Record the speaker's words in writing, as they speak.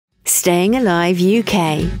Staying Alive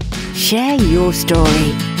UK. Share your story.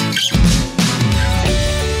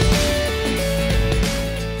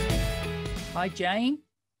 Hi, Jane.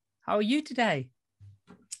 How are you today?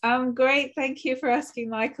 I'm great. Thank you for asking,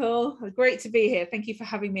 Michael. Great to be here. Thank you for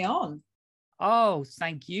having me on. Oh,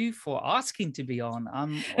 thank you for asking to be on.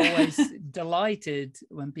 I'm always delighted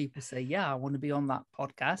when people say, yeah, I want to be on that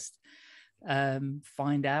podcast,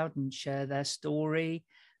 find out and share their story.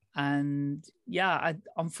 And yeah,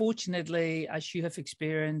 unfortunately, as you have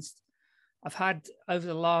experienced, I've had over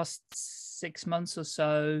the last 6 months or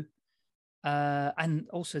so, and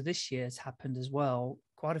also this year has happened as well,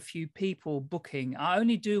 quite a few people booking. I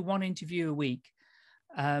only do one interview a week.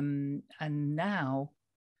 And now,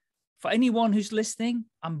 for anyone who's listening,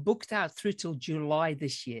 I'm booked out through till July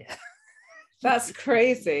this year. That's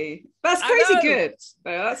crazy. That's crazy good.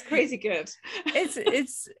 No, that's crazy good.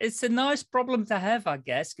 It's a nice problem to have, I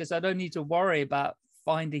guess, because I don't need to worry about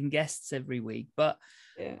finding guests every week. But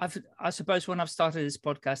yeah. I suppose when I've started this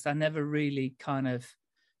podcast, I never really kind of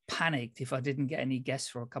panicked if I didn't get any guests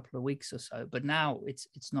for a couple of weeks or so. But now it's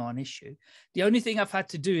not an issue. The only thing I've had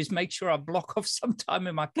to do is make sure I block off some time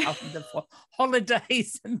in my calendar for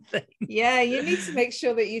holidays and things. Yeah, you need to make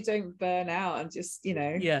sure that you don't burn out and just,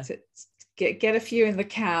 to get a few in the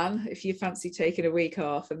can if you fancy taking a week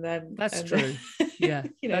off, and then true. Yeah,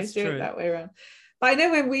 that's do true. It that way around. But I know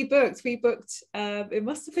when we booked, it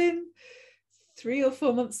must have been 3 or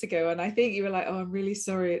 4 months ago, and I think you were like, oh, I'm really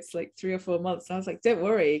sorry, it's like 3 or 4 months. And I was like, don't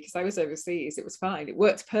worry, because I was overseas, it was fine, it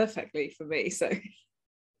worked perfectly for me, so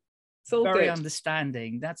it's all very good.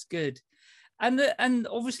 Understanding. That's good. And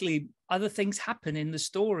obviously other things happen in the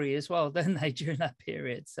story as well, don't they, during that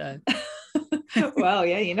period? So well,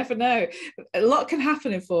 yeah, you never know, a lot can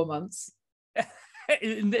happen in 4 months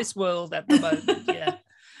in this world at the moment. Yeah,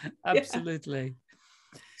 absolutely.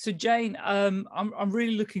 Yeah. So Jane, I'm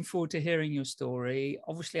really looking forward to hearing your story.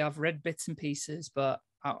 Obviously, I've read bits and pieces, but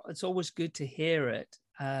it's always good to hear it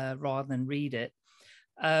rather than read it.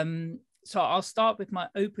 So I'll start with my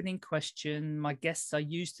opening question. My guests are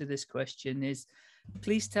used to this question. Is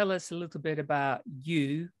please tell us a little bit about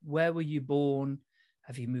you. Where were you born?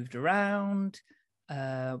 Have you moved around?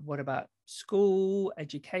 What about school,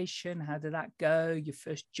 education? How did that go? Your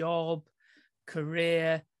first job,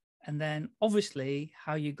 career? And then obviously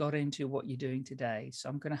how you got into what you're doing today. So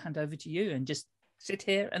I'm going to hand over to you and just sit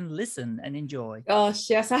here and listen and enjoy. Gosh,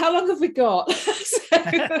 yeah. So how long have we got?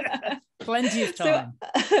 Plenty of time.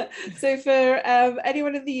 So for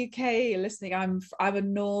anyone in the UK listening, I'm a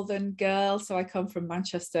northern girl. So I come from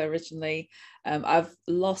Manchester originally. I've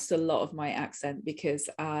lost a lot of my accent because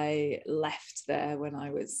I left there when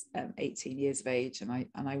I was 18 years of age, and I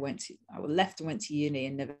left and went to uni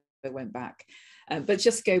and never went back. But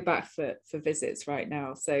just go back for visits right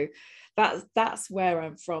now. So that's where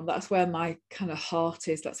I'm from. That's where my kind of heart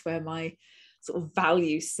is. That's where my sort of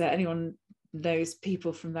values set. Anyone knows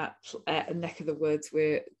people from that neck of the woods,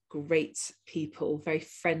 we're great people, very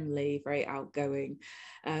friendly, very outgoing.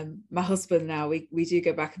 My husband now, we do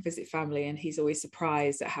go back and visit family, and he's always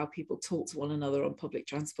surprised at how people talk to one another on public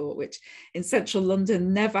transport, which in central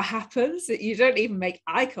London never happens. You don't even make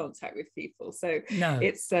eye contact with people. So no.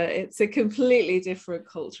 It's a completely different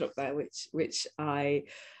culture up there, which I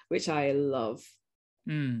love.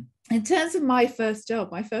 In terms of my first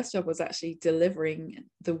job was actually delivering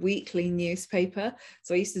the weekly newspaper.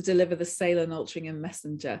 So I used to deliver the Sale and Altrincham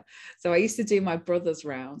Messenger. So I used to do my brother's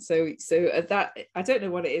round. So at that, I don't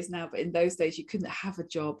know what it is now, but in those days you couldn't have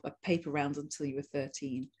a paper round until you were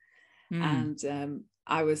 13. And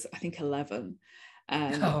I was, I think, 11.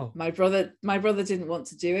 My brother didn't want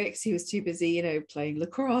to do it because he was too busy, playing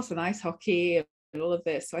lacrosse and ice hockey and all of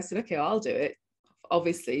this. So I said, okay, I'll do it,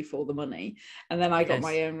 obviously for the money. And then I got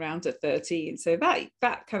my own round at 13. So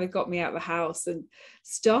that kind of got me out of the house and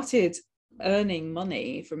started earning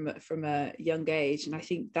money from a young age. And I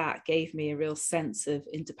think that gave me a real sense of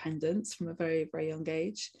independence from a very, very young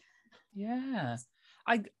age. Yeah.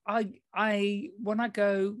 I when I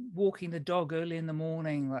go walking the dog early in the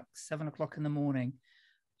morning, like 7 o'clock in the morning,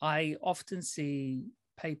 I often see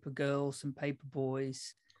paper girls and paper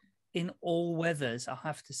boys in all weathers, I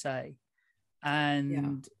have to say.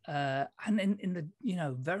 And in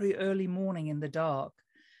the very early morning in the dark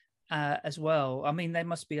as well. I mean, they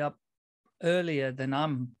must be up earlier than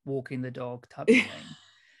I'm walking the dog type of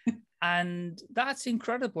thing. And that's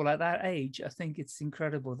incredible at that age. I think it's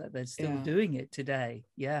incredible that they're still doing it today.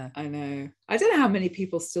 Yeah, I know. I don't know how many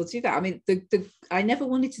people still do that. I mean, I never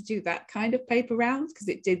wanted to do that kind of paper rounds because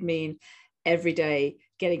it did mean every day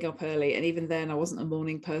getting up early, and even then I wasn't a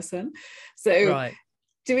morning person. So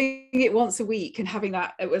doing it once a week and having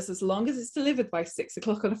that, it was as long as it's delivered by 6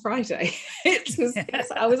 o'clock on a Friday.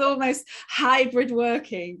 I was almost hybrid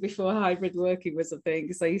working before hybrid working was a thing,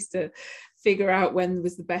 because I used to figure out when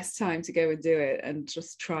was the best time to go and do it, and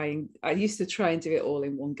just I used to try and do it all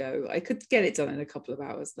in one go. I could get it done in a couple of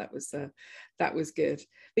hours. That was good.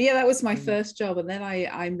 But yeah, that was my first job. And then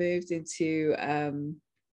I moved into,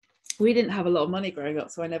 we didn't have a lot of money growing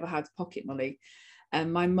up, so I never had pocket money.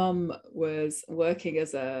 And my mum was working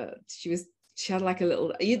she had like a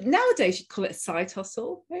little, nowadays you'd call it a side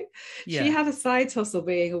hustle, right? Yeah. She had a side hustle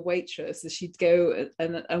being a waitress. So she'd go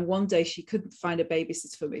and one day she couldn't find a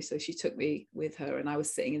babysitter for me. So she took me with her, and I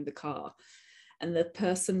was sitting in the car, and the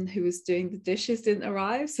person who was doing the dishes didn't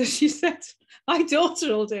arrive. So she said, my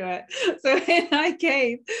daughter will do it. So then I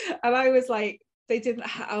came, and I was like,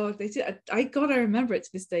 I gotta remember it to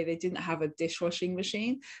this day, they didn't have a dishwashing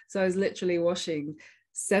machine. So I was literally washing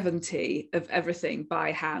 70 of everything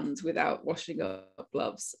by hand without washing up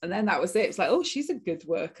gloves. And then that was it. It's like, oh, she's a good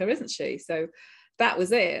worker, isn't she? So that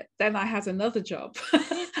was it. Then I had another job.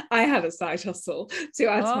 I had a side hustle to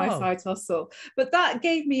add to my side hustle. But that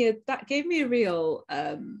gave me a real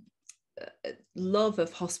love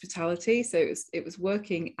of hospitality. So it was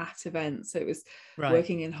working at events. So it was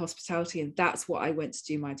working in hospitality, and that's what I went to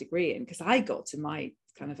do my degree in, because I got to my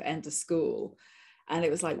kind of end of school and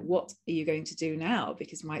it was like, what are you going to do now?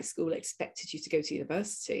 Because my school expected you to go to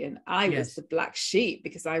university, and I was the black sheep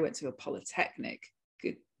because I went to a polytechnic.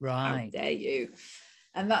 Good, how dare you?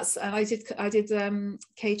 And I did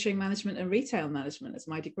catering management and retail management as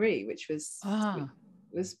my degree, which was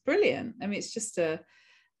brilliant. I mean, it's just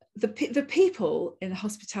the people in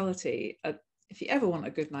hospitality, if you ever want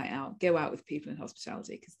a good night out, go out with people in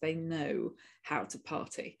hospitality, because they know how to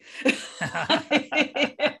party.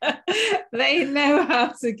 They know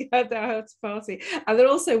how to party, and they're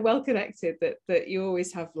also well connected, that you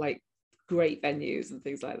always have like great venues and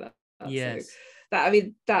things like that. Yes. So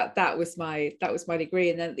that was my degree.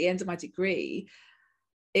 And then at the end of my degree,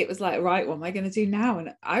 it was like, right, what am I going to do now?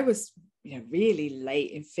 And I was really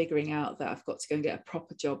late in figuring out that I've got to go and get a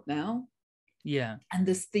proper job now. Yeah. And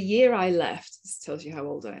the year I left, this tells you how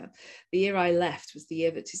old I am. The year I left was the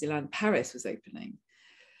year that Disneyland Paris was opening.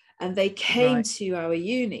 And they came to our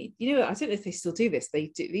uni. I don't know if they still do this.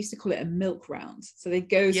 They used to call it a milk round. So they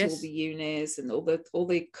go to all the unis and all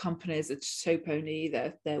the companies that show pony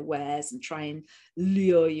their wares and try and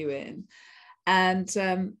lure you in. And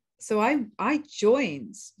so I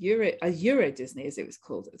joined Euro Disney, as it was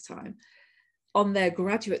called at the time, on their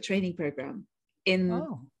graduate training program in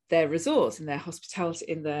their resorts, in their hospitality,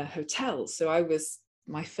 in their hotels. So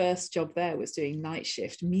my first job there was doing night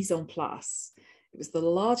shift, mise en place. It was the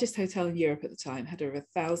largest hotel in Europe at the time, had over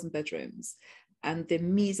 1,000 bedrooms, and the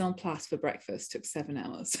mise en place for breakfast took 7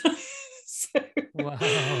 hours. Wow.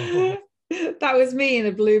 That was me in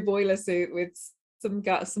a blue boiler suit with some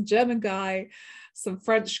German guy, some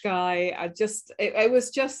French guy. It was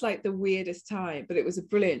just like the weirdest time, but it was a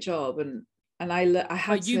brilliant job, and I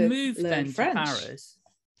had to moved learn then French. to Paris.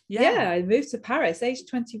 Yeah, I moved to Paris, age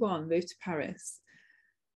 21, moved to Paris.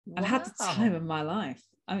 Wow. And had the time of my life.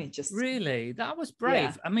 I mean, just really, that was brave.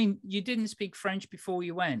 Yeah. I mean, you didn't speak French before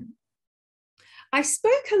you went. I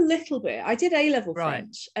spoke a little bit. I did A-level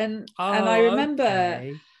French, and I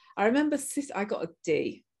remember, I got a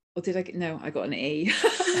D, or did I get? No, I got an E.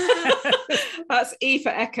 That's E for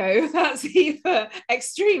echo. That's E for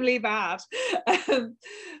extremely bad. But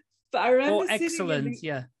I remember excellent,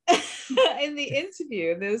 in the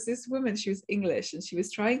interview, and there was this woman. She was English, and she was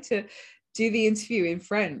trying to do the interview in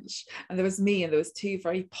French, and there was me and there was two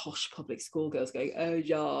very posh public school girls going, oh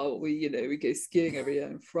yeah, we go skiing every year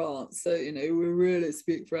in France, so we really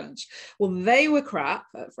speak French. Well, they were crap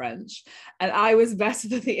at French, and I was better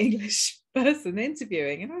than the English person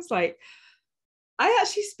interviewing, and I was like, I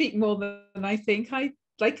actually speak more than I think I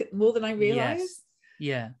like, more than I realize.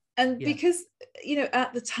 And because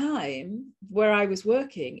at the time where I was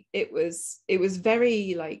working, it was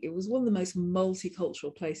very it was one of the most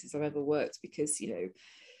multicultural places I've ever worked, because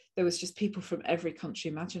there was just people from every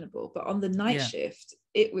country imaginable. But on the night shift,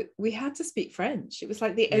 we had to speak French. It was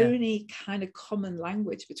like the only kind of common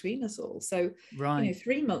language between us all. So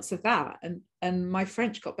 3 months of that, and my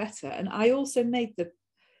French got better. And I also made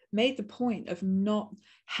the point of not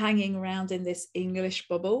hanging around in this English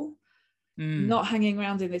bubble. Not hanging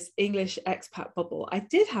around in this English expat bubble. I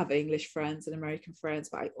did have English friends and American friends,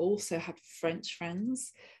 but I also had French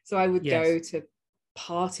friends. So I would go to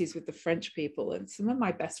parties with the French people, and some of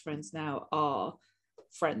my best friends now are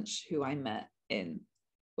French, who I met in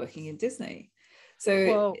working in Disney.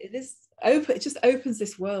 So it just opens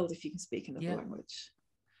this world if you can speak another language.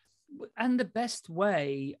 and the best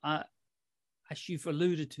way, as you've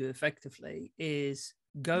alluded to effectively, is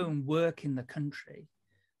go and work in the country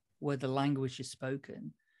where the language is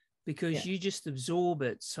spoken, because you just absorb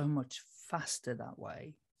it so much faster that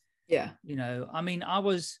way. Yeah. You know, I mean,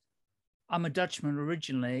 I'm a Dutchman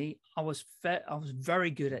originally. I was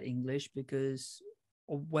very good at English because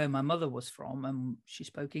of where my mother was from, and she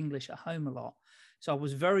spoke English at home a lot. So I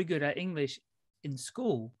was very good at English in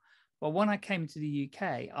school. But when I came to the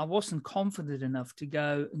UK, I wasn't confident enough to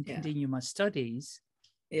go and continue my studies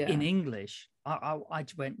in English. I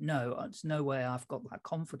went, no, there's no way I've got that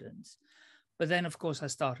confidence. But then, of course, I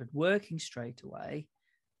started working straight away.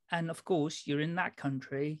 And of course, you're in that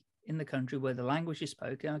country, in the country where the language is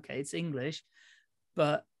spoken. Okay, it's English,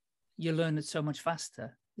 but you learn it so much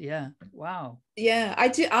faster. Yeah. Wow. Yeah, I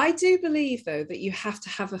do believe, though, that you have to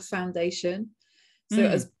have a foundation. So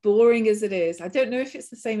as boring as it is, I don't know if it's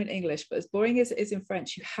the same in English, but as boring as it is in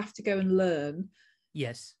French, you have to go and learn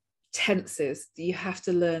tenses. You have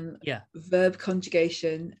to learn verb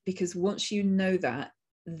conjugation, because once you know that,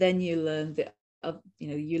 then you learn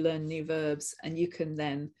you learn new verbs, and you can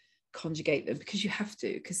then conjugate them, because you have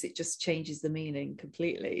to, because it just changes the meaning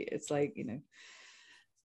completely. It's like, you know,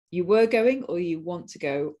 you were going, or you want to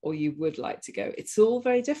go, or you would like to go. It's all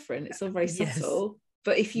very different. It's all very subtle.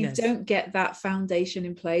 But if you don't get that foundation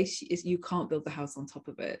in place, you can't build the house on top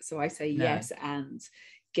of it. So I say yes, and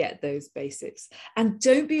get those basics. And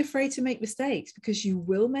don't be afraid to make mistakes, because you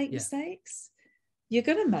will make mistakes. You're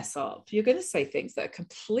going to mess up. You're going to say things that are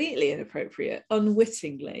completely inappropriate,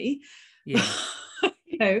 unwittingly. Yeah.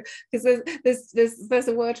 You know, because there's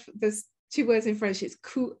a word, there's two words in French. It's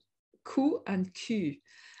cou and cul.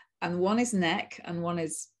 And one is neck and one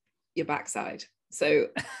is your backside. So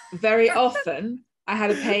very often I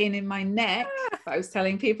had a pain in my neck. I was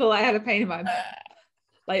telling people I had a pain in my,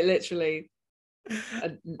 like, literally.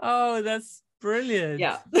 Oh, that's brilliant.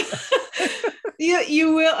 Yeah.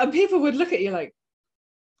 You will, and people would look at you like,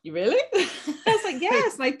 you really? I was like,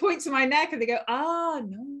 yes. And I point to my neck and they go,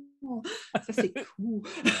 no. So I say, cool,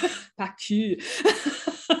 pas cul.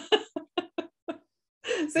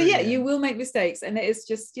 So you will make mistakes, and it is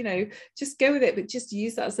just, you know, just go with it, but just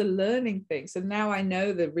use that as a learning thing. So now I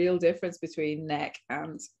know the real difference between neck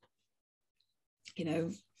and, you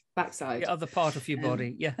know, backside, the other part of your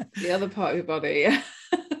body. The other part of your body.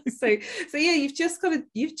 so yeah, you've just got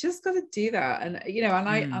to do that. And, you know, and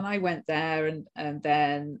I went there, and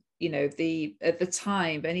then, you know, at the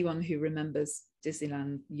time, anyone who remembers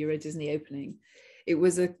Disneyland, Euro Disney opening, it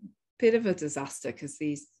was a bit of a disaster, because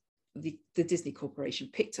the Disney Corporation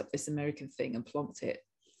picked up this American thing and plonked it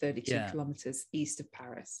 32 kilometers east of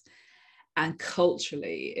Paris. And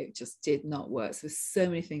culturally, it just did not work. So there's so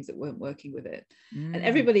many things that weren't working with it. And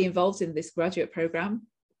everybody involved in this graduate program,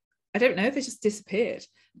 I don't know, they just disappeared.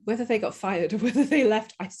 Whether they got fired or whether they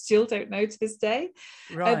left, I still don't know to this day.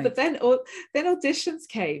 Right. But then auditions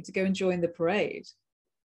came to go and join the parade.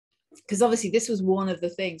 Because obviously this was one of the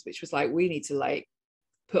things which was like, we need to like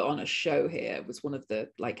put on a show here. It was one of the,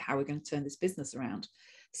 like, how we're going to turn this business around.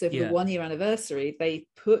 So for the 1 year anniversary, they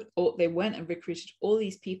went and recruited all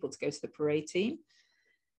these people to go to the parade team.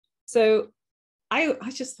 So I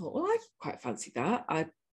just thought, well, I quite fancy that. I'm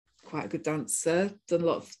quite a good dancer, done a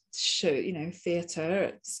lot of show, you know, theatre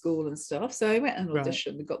at school and stuff. So I went and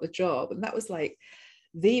auditioned and got the job. And that was like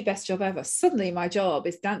the best job ever. Suddenly my job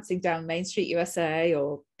is dancing down Main Street USA,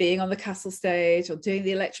 or being on the castle stage, or doing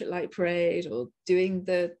the Electric Light Parade, or doing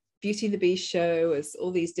the Beauty and the Beast show as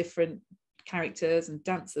all these different characters and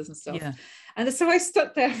dancers and stuff. And so I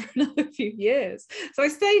stuck there for another few years. So I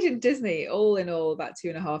stayed in Disney all in all about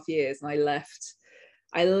 2.5 years, and I left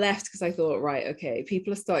because I thought, right, okay,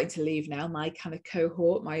 people are starting to leave now, my kind of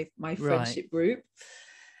cohort, my friendship group.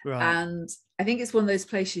 And I think it's one of those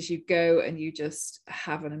places you go and you just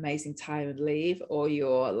have an amazing time and leave, or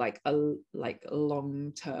you're like a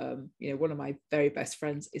long term. You know, one of my very best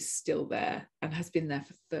friends is still there and has been there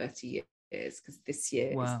for 30 years, because this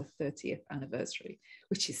year is the 30th anniversary,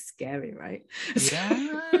 which is scary, right?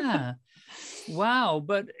 Yeah. Wow.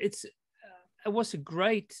 But it was a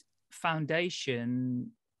great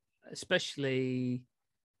foundation, especially,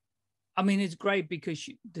 I mean, it's great because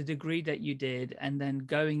the degree that you did, and then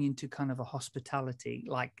going into kind of a hospitality,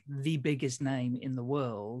 like the biggest name in the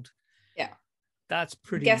world. Yeah. That's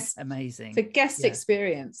pretty amazing. The guest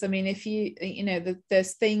experience. I mean, if you know,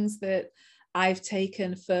 there's things that I've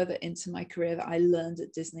taken further into my career that I learned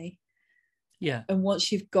at Disney. Yeah. And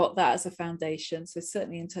once you've got that as a foundation, so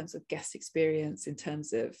certainly in terms of guest experience, in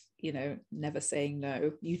terms of, never saying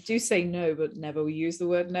no, you do say no, but never use the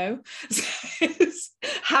word no. It's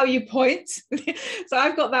how you point. So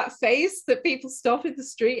I've got that face that people stop in the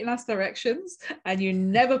street and ask directions, and you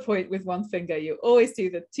never point with one finger. You always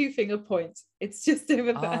do the 2-finger point. It's just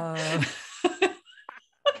over there.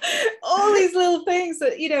 All these little things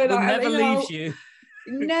that, never leaves you.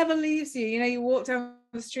 Never leaves you. You walk down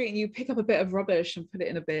the street and you pick up a bit of rubbish and put it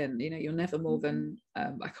in a bin. You're never more than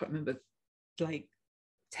I can't remember, like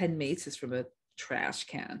 10 meters from a trash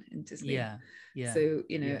can in Disney. Yeah. So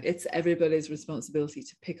it's everybody's responsibility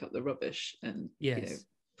to pick up the rubbish and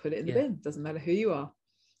put it in the bin. Doesn't matter who you are.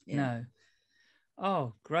 No.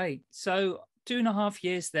 Oh, great. So 2.5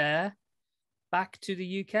 years there, back to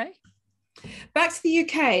the UK. Back to the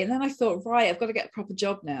UK, and then I thought, right, I've got to get a proper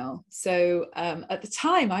job now. So at the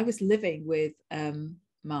time I was living with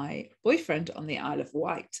my boyfriend on the Isle of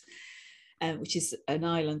Wight, which is an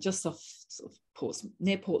island just off sort of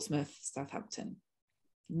near Portsmouth, Southampton.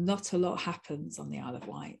 Not a lot happens on the Isle of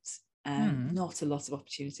Wight, not a lot of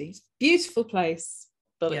opportunities. Beautiful place,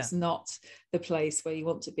 but it's not the place where you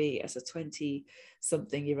want to be as a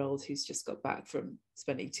 20-something-year-old who's just got back from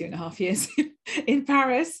spending 2.5 years in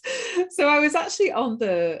Paris. So I was actually on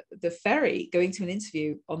the ferry going to an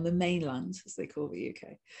interview on the mainland, as they call the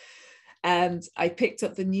UK. And I picked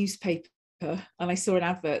up the newspaper and I saw an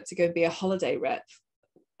advert to go and be a holiday rep.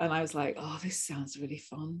 And I was like, oh, this sounds really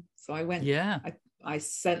fun. So I went, I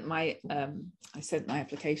sent my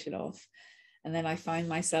application off, and then I find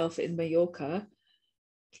myself in Mallorca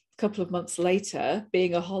a couple of months later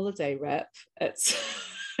being a holiday rep at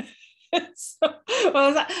I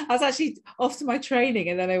was actually off to my training,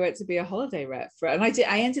 and then I went to be a holiday rep and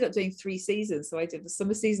I ended up doing 3 seasons. So I did the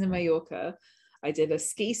summer season in Mallorca, I did a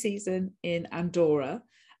ski season in Andorra,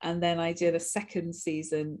 and then I did a second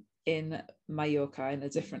season in Mallorca in a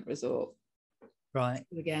different resort. Right.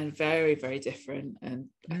 Again, very, very different. And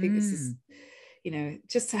I think this is,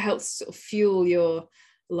 just to help sort of fuel your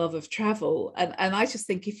love of travel. And I just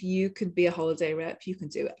think if you can be a holiday rep, you can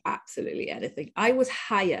do absolutely anything. I would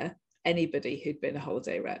hire anybody who'd been a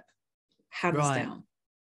holiday rep, hands down.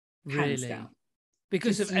 Hands down.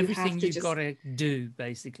 Because of everything you've got to do,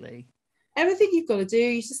 basically. Everything you've got to do,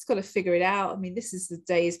 you just got to figure it out. I mean, this is the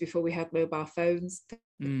days before we had mobile phones.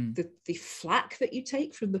 The flack that you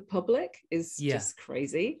take from the public is just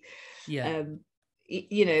crazy. The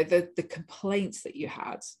complaints that you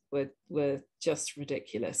had were just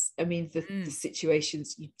ridiculous. I mean, the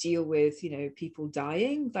situations you deal with, people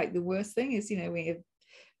dying. Like the worst thing is, we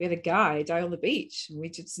had a guy die on the beach and we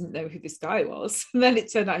just didn't know who this guy was. And then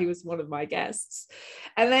it turned out he was one of my guests.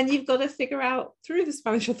 And then you've got to figure out through the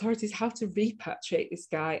Spanish authorities how to repatriate this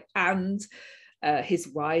guy and his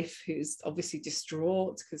wife, who's obviously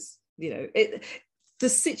distraught because, the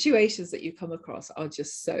situations that you come across are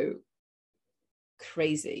just so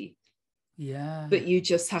crazy. Yeah. But you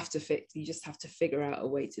just have to figure out a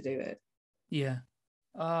way to do it. Yeah.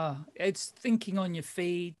 It's thinking on your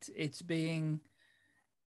feet. It's being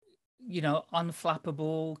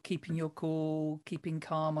unflappable, keeping your cool, keeping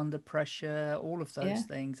calm under pressure, all of those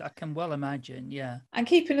things. I can well imagine, and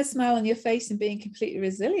keeping a smile on your face and being completely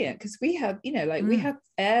resilient, because we have we had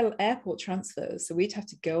airport transfers, so we'd have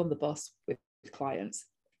to go on the bus with clients.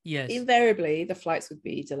 Invariably the flights would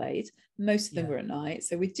be delayed. Most of them were at night,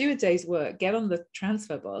 so we'd do a day's work, get on the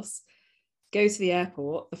transfer bus, go to the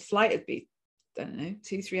airport. The flight would be, I don't know,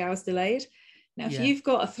 2-3 hours delayed. Now, if you've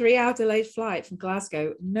got a 3-hour delayed flight from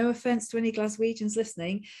Glasgow, no offense to any Glaswegians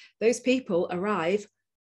listening, those people arrive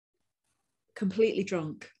completely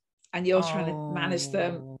drunk, and you're trying to manage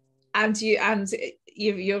them, and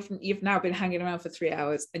you've now been hanging around for 3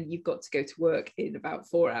 hours, and you've got to go to work in about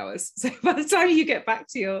 4 hours. So by the time you get back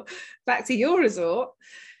to your resort,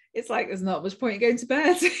 it's like there's not much point in going to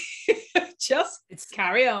bed. Just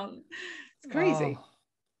carry on. It's crazy.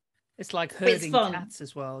 It's like herding cats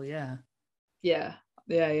as well. Yeah.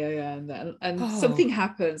 And something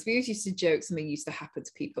happens. We used to joke something used to happen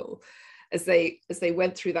to people as they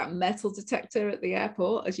went through that metal detector at the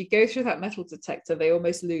airport. As you go through that metal detector, they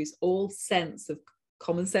almost lose all sense of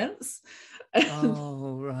common sense.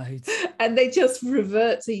 Right. And they just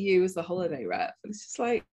revert to you as the holiday rep. And it's just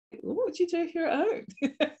like, what would you do if you're at home?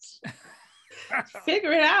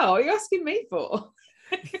 Figure it out. What are you asking me for?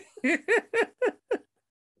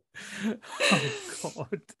 Oh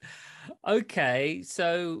God. Okay,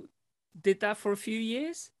 so did that for a few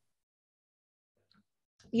years?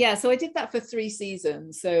 Yeah, so I did that for 3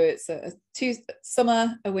 seasons. So it's a 2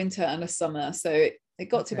 summer, a winter, and a summer. So it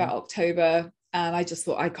got to about October. And I just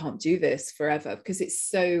thought, I can't do this forever because it's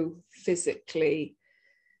so physically,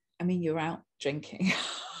 I mean, you're out drinking.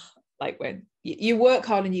 Like when you work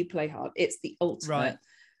hard and you play hard, it's the ultimate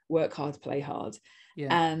work hard, play hard. Yeah.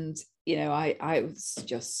 And, you know, I was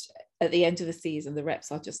just at the end of the season, the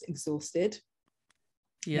reps are just exhausted,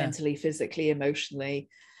 mentally, physically, emotionally,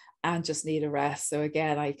 and just need a rest. So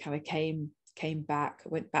again, I kind of came back,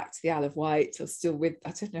 went back to the Isle of Wight. I was still with,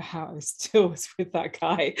 I don't know how I was still with that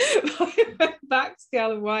guy. I went back to the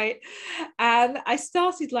Isle of Wight, and I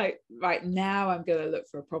started like, right now I'm going to look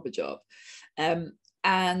for a proper job.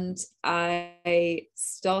 And I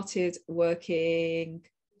started working,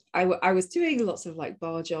 I was doing lots of like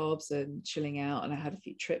bar jobs and chilling out, and I had a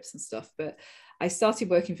few trips and stuff, but I started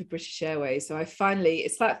working for British Airways. So I finally,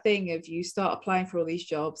 it's that thing of you start applying for all these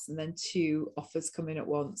jobs and then 2 offers come in at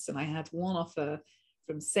once. And I had 1 offer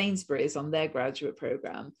from Sainsbury's on their graduate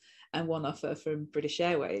program and 1 offer from British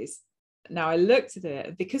Airways. Now I looked at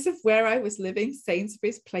it, because of where I was living,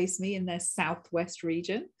 Sainsbury's placed me in their southwest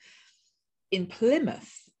region in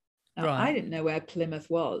Plymouth. Now, I didn't know where Plymouth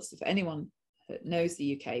was. If anyone knows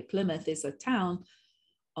the UK, Plymouth is a town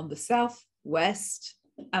on the southwest.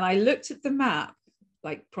 And I looked at the map,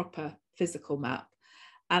 like proper physical map,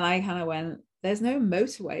 and I kind of went, there's no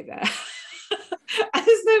motorway there.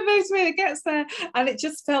 There's no motorway that gets there. And it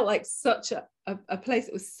just felt like such a place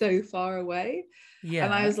that was so far away. Yeah.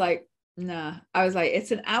 And I was like, nah. I was like,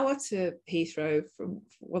 it's an hour to Heathrow from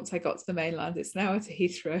once I got to the mainland. It's an hour to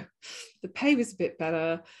Heathrow. The pay was a bit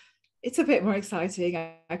better. It's a bit more exciting.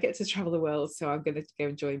 I get to travel the world. So I'm going to go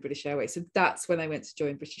and join British Airways. So that's when I went to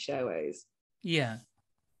join British Airways. Yeah.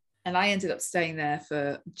 And I ended up staying there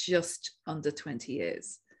for just under 20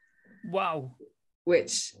 years. Wow.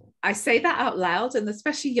 Which I say that out loud, and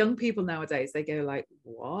especially young people nowadays, they go like,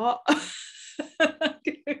 what?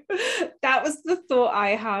 That was the thought I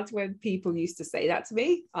had when people used to say that to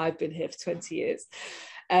me. I've been here for 20 years.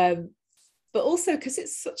 But also because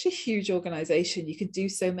it's such a huge organization, you can do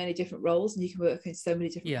so many different roles and you can work in so many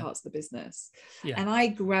different parts of the business. Yeah. And I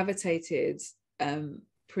gravitated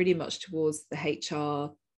pretty much towards the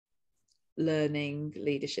HR, learning,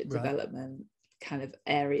 leadership development kind of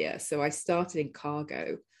area. So I started in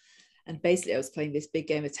cargo, and basically I was playing this big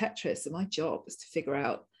game of Tetris, and my job was to figure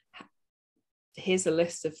out, here's a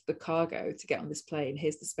list of the cargo to get on this plane,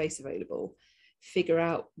 here's the space available, figure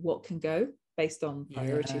out what can go based on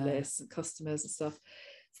priority lists and customers and stuff.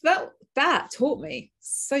 So that taught me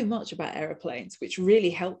so much about aeroplanes, which really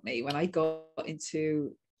helped me when I got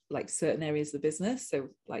into like certain areas of the business. So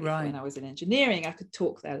like when I was in engineering, I could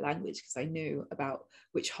talk their language because I knew about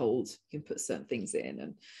which holds you can put certain things in,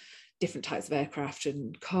 and different types of aircraft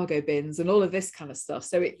and cargo bins and all of this kind of stuff.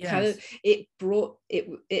 So it kind of, it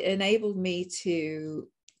enabled me to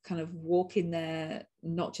kind of walk in there,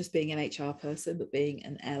 not just being an HR person, but being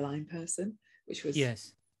an airline person, which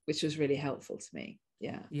was really helpful to me.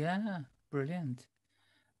 Yeah. Brilliant.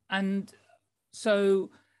 And so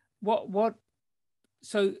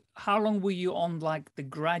so how long were you on like the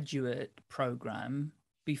graduate program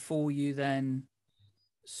before you then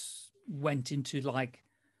went into like,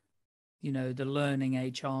 you know, the learning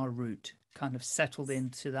HR route, kind of settled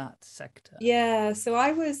into that sector? Yeah, so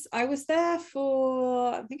I was there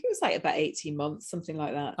for, I think it was like about 18 months, something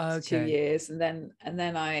like that, 2 years, and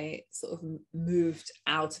then I sort of moved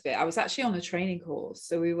out of it. I was actually on a training course,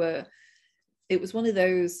 so it was one of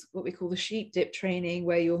those, what we call the sheep dip training,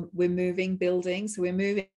 where we're moving buildings. So we're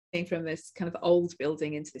moving from this kind of old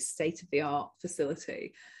building into this state-of-the-art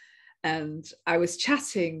facility. And I was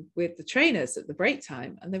chatting with the trainers at the break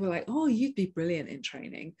time, and they were like, oh, you'd be brilliant in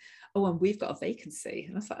training. Oh, and we've got a vacancy.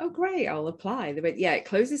 And I was like, oh, great, I'll apply. They went, yeah, it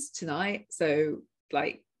closes tonight. So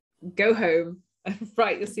like, go home and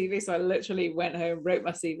write your CV. So I literally went home, wrote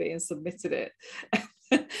my CV and submitted it.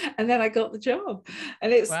 And then I got the job,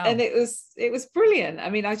 and it was brilliant. I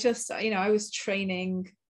mean, I just, I was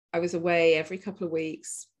training, I was away every couple of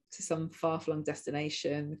weeks to some far-flung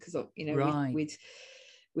destination, because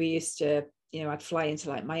we used to, I'd fly into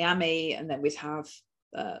like Miami, and then we'd have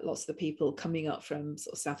lots of the people coming up from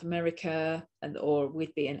sort of South America, or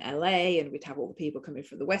we'd be in LA and we'd have all the people coming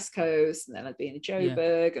from the West Coast, and then I'd be in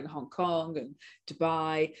Joburg and Hong Kong and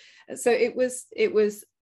Dubai. And so it was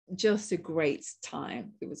just a great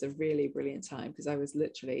time. It was a really brilliant time, because I was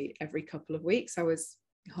literally every couple of weeks I was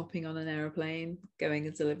hopping on an aeroplane, going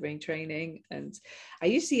and delivering training, and I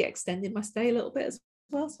usually extended my stay a little bit as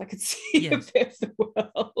well, so I could see a bit of the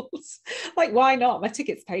world. Like, why not? My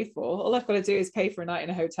ticket's paid for. All I've got to do is pay for a night in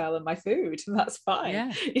a hotel and my food, and that's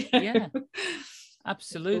fine. Yeah,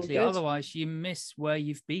 absolutely. Otherwise you miss where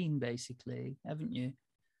you've been, basically, haven't you?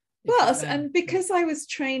 Well, and because I was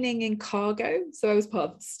training in cargo, so I was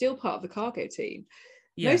still part of the cargo team.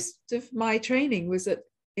 Yeah. Most of my training was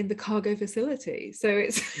in the cargo facility. So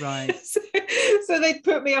it's right. so they'd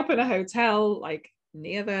put me up in a hotel like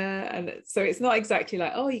near there. And so it's not exactly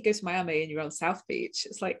like, oh, you go to Miami and you're on South Beach.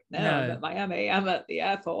 It's like, no. I'm at Miami, I'm at the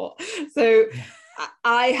airport. So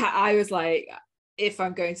I was like, if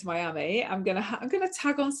I'm going to Miami, I'm gonna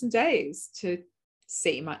tag on some days to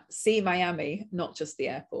see Miami, not just the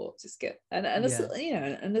airport. Just get and as you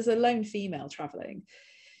know, and as a lone female traveling,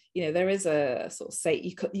 you know, there is a sort of say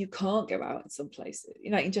you can't go out in some places.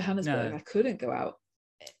 You know, like in Johannesburg, I couldn't go out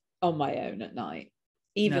on my own at night,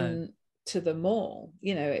 even to the mall.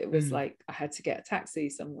 You know, it was like I had to get a taxi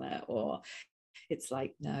somewhere, or it's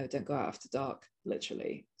like, no, don't go out after dark,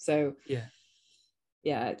 literally. So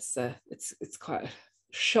it's quite a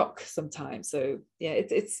shock sometimes. So yeah,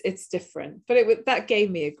 it's different, but that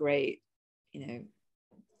gave me a great, you know,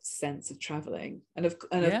 sense of traveling, and of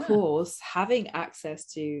course having access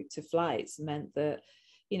to flights meant that,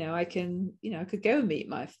 you know, I could go and meet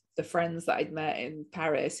the friends that I'd met in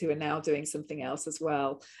Paris who are now doing something else as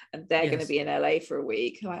well, and they're going to be in LA for a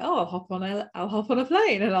week. Like, oh, I'll hop on a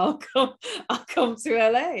plane and I'll come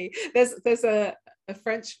to LA. There's a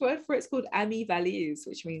French word for it. It's called ami valise,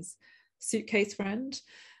 which means suitcase friend.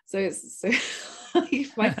 So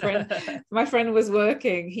my friend was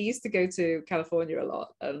working. He used to go to California a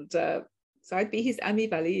lot, and so I'd be his ami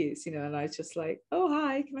valise, you know, and I'd just like, oh,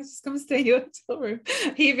 hi, can I just come stay in your hotel room?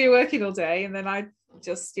 He'd be working all day, and then I'd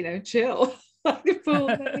just, you know, chill by the pool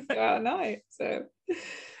and then we'd go out at night. So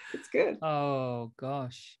it's good. Oh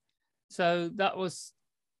gosh, so that was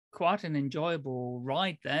quite an enjoyable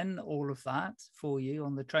ride then, all of that for you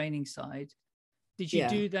on the training side. Did you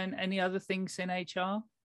do then any other things in HR?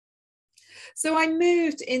 So I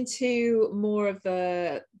moved into more of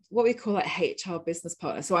the, what we call like HR business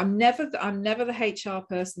partner. So I'm never the HR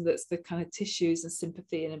person that's the kind of tissues and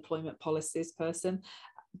sympathy and employment policies person.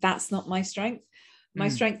 That's not my strength. My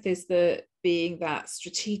strength is being that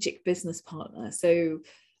strategic business partner. So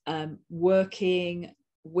working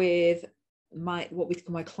with what we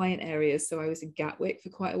call my client areas. So I was in Gatwick for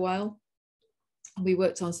quite a while, and we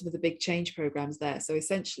worked on some of the big change programs there. So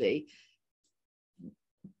essentially,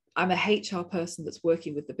 I'm a HR person that's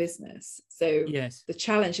working with the business. So the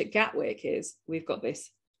challenge at Gatwick is we've got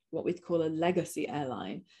this, what we call a legacy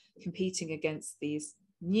airline, competing against these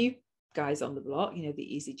new guys on the block, you know, the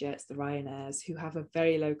EasyJets, the Ryanairs, who have a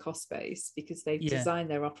very low cost base because they've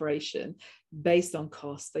designed their operation based on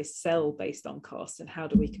cost. They sell based on cost. And how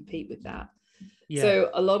do we compete with that? So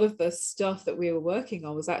a lot of the stuff that we were working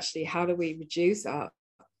on was actually, how do we reduce our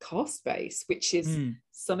cost base, which is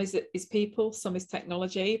some is people, some is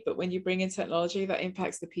technology, but when you bring in technology, that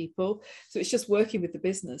impacts the people. So it's just working with the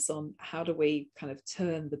business on how do we kind of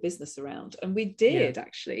turn the business around. And we did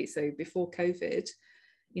actually. So before COVID,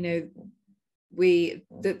 you know,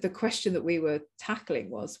 the question that we were tackling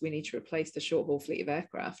was, we need to replace the short haul fleet of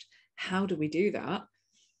aircraft. How do we do that?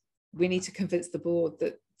 We need to convince the board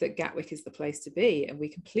that Gatwick is the place to be, and we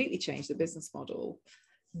completely changed the business model,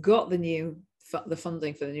 got the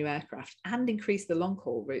funding for the new aircraft, and increased the long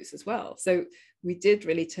haul routes as well. So we did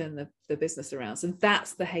really turn the business around. So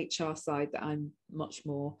that's the HR side that I'm much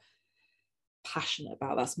more passionate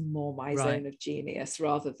about. That's more my zone of genius,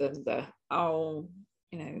 rather than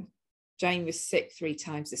you know, Jane was sick 3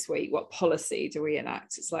 times this week. What policy do we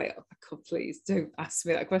enact? It's like, oh God, please don't ask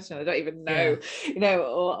me that question. I don't even know, you know,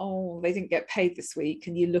 or, oh, they didn't get paid this week.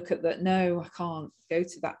 And you look at that, no, I can't go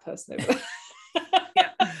to that person over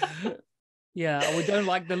there. Yeah, we don't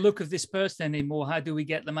like the look of this person anymore. How do we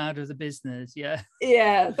get them out of the business? Yeah,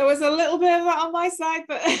 there was a little bit of that on my side,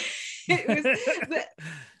 but it was.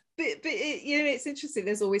 But you know, it's interesting.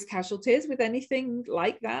 There's always casualties with anything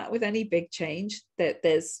like that, with any big change. That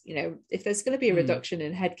there's, you know, if there's going to be a reduction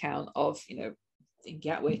in headcount of, you know, in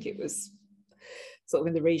Gatwick it was sort of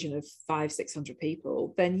in the region of 500-600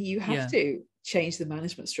 people, then you have to change the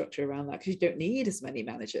management structure around that, because you don't need as many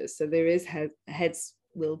managers. So there is heads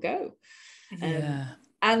will go.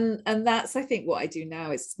 And that's, I think, what I do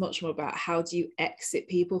now is much more about how do you exit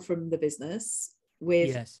people from the business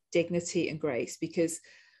with dignity and grace. Because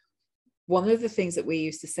one of the things that we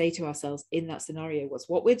used to say to ourselves in that scenario was,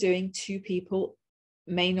 what we're doing to people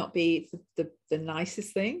may not be the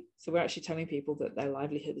nicest thing. So we're actually telling people that their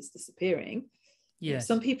livelihood is disappearing.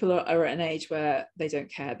 Some people are at an age where they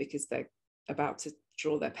don't care because they're about to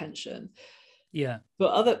draw their pension.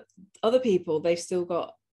 But other people, they've still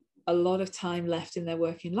got a lot of time left in their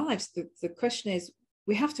working lives. The question is,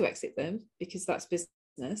 we have to exit them because that's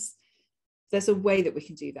business. there's a way that we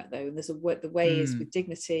can do that though, and the way is with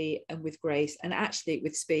dignity and with grace, and actually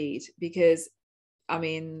with speed, because I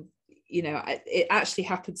mean, you know, it actually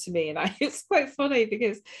happened to me, and it's quite funny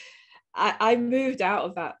because I moved out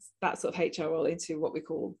of that sort of HR role into what we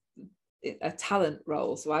call a talent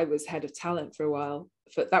role. So I was head of talent for a while.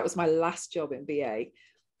 That was my last job in BA.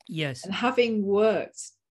 Yes. And having worked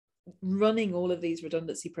running all of these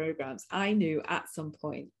redundancy programs, I knew at some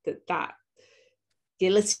point that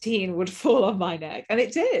guillotine would fall on my neck, and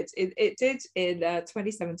it did. It did in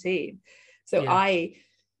 2017. So Yeah.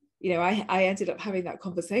 I ended up having that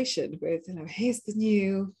conversation with, you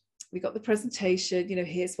know, we got the presentation, you know,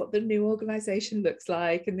 here's what the new organization looks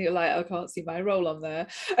like, and you're like, I can't see my role on there.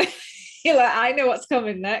 You're like, I know what's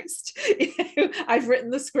coming next. You know, I've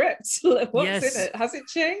written the script. What's in it? Has it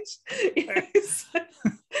changed? You know,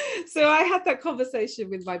 so I had that conversation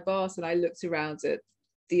with my boss, and I looked around at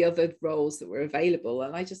the other roles that were available,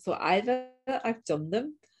 and I just thought, either I've done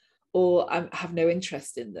them or I have no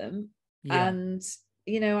interest in them. Yeah. And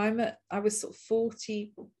you know, I was sort of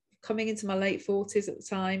 40, coming into my late 40s at the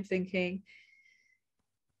time, thinking,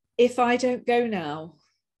 if I don't go now,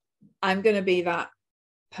 I'm going to be that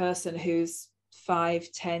person who's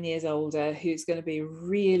 5-10 years older, who's going to be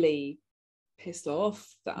really pissed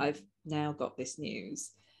off that I've now got this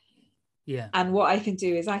news. Yeah. And what I can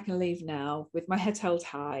do is I can leave now with my head held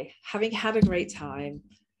high, having had a great time.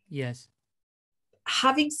 Yes.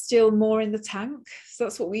 Having still more in the tank. So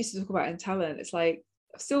that's what we used to talk about in talent. It's like,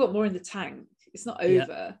 I've still got more in the tank. It's not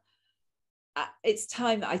over. It's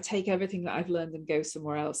time that I take everything that I've learned and go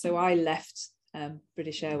somewhere else. So I left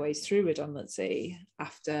British Airways through redundancy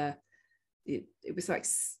after it was like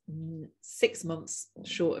 6 months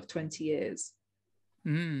short of 20 years.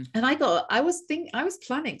 And I was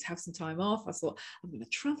planning to have some time off. I thought, I'm going to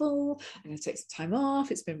travel, I'm going to take some time off.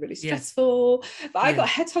 It's been really stressful, but I got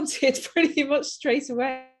headhunted pretty much straight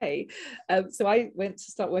away. So I went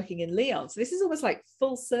to start working in Leon. So this is almost like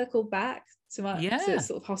full circle back to my to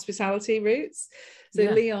sort of hospitality roots. So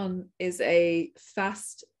Leon is a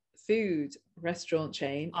fast food restaurant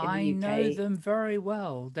chain in the UK. I know them very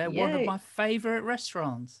well. They're one of my favorite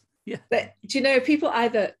restaurants. Yeah. But do you know, people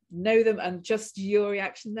either know them and just your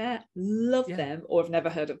reaction there, love them, or have never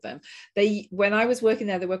heard of them. When I was working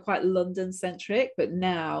there, they were quite London centric, but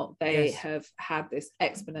now they have had this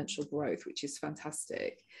exponential growth, which is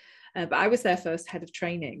fantastic. But I was their first head of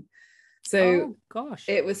training. So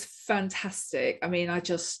it was fantastic. I mean, I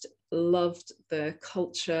just loved the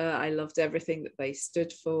culture. I loved everything that they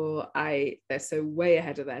stood for. They're so way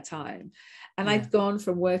ahead of their time. And I'd gone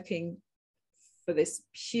from working for this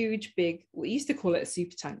huge, big, we used to call it a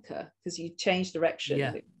super tanker, because you change direction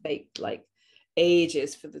and it takes like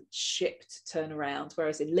ages for the ship to turn around.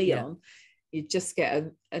 Whereas in Leon, you just get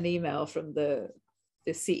an email from the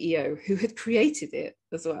CEO who had created it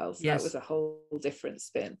as well. So that was a whole different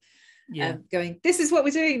spin. Going, this is what we're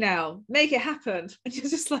doing now, make it happen. And you're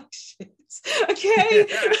just like, shit, okay.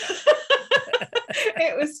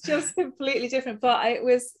 It was just completely different, but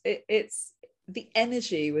it's the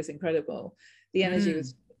energy was incredible. The energy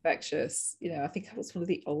was infectious. You know, I think I was one of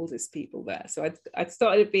the oldest people there. So I'd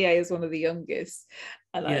started at BA as one of the youngest,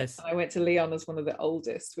 and I went to Leon as one of the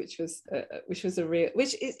oldest, which is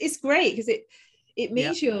great, because it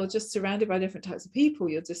means you're just surrounded by different types of people.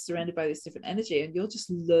 You're just surrounded by this different energy, and you're just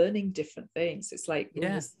learning different things. It's like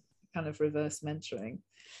almost kind of reverse mentoring.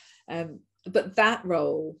 But that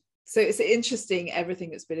role, so it's interesting,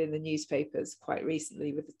 everything that's been in the newspapers quite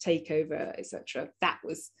recently with the takeover, etc.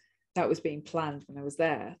 That was being planned when I was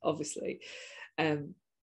there, obviously.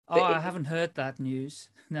 I haven't heard that news.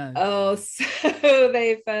 No. Oh, so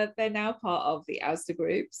they're now part of the Asda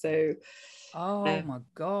Group. So, my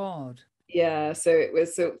God. Yeah, so it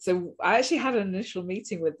was so I actually had an initial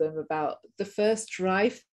meeting with them about the first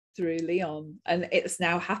drive through Leon, and it's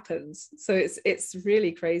now happened. So it's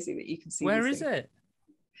really crazy that you can see. Where is it?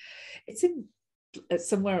 It's in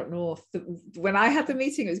somewhere up north. When I had the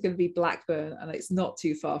meeting, it was going to be Blackburn, and it's not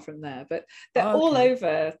too far from there, but they're all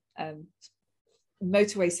over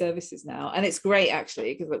motorway services now, and it's great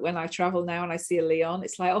actually, because when I travel now and I see a Leon,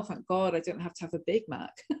 it's like, oh thank God, I don't have to have a Big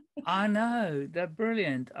Mac. I know, they're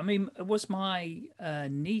brilliant. I mean, it was my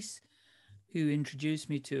niece who introduced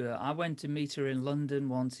me to her. I went to meet her in London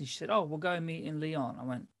once, and she said, oh, we'll go and meet in Leon. I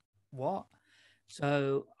went, what?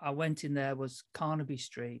 So I went in, there was Carnaby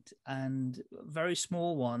Street, and a very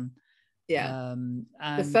small one. And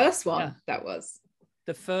the first one, that was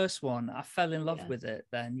the first one. I fell in love with it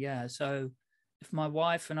then. So if my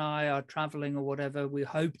wife and I are traveling or whatever, we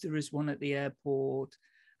hope there is one at the airport.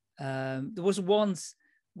 There was once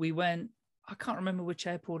we went, I can't remember which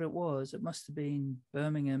airport it was. It must have been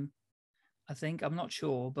Birmingham. I think, I'm not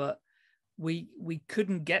sure, but we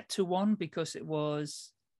couldn't get to one because it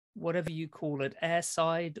was, whatever you call it,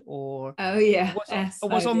 airside, or Oh yeah, it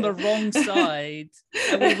was on the wrong side.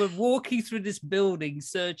 And we were walking through this building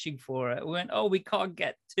searching for it. We went, oh, we can't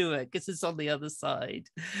get to it because it's on the other side.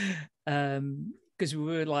 Because we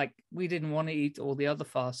were like, we didn't want to eat all the other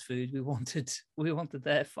fast food. We wanted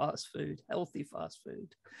their fast food, healthy fast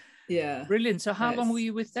food. Yeah. Brilliant. So how long were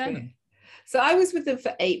you with them? Great. So I was with them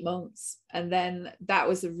for 8 months, and then that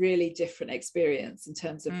was a really different experience in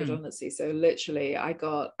terms of redundancy. So literally I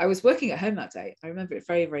was working at home that day. I remember it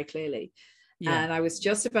very, very clearly. Yeah. And I was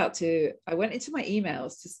just I went into my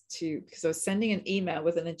emails because I was sending an email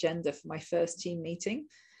with an agenda for my first team meeting.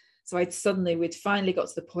 So we'd finally got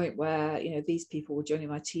to the point where, these people were joining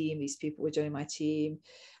my team.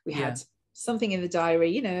 We had something in the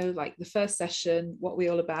diary, like the first session, what we're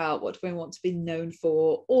all about, what do we want to be known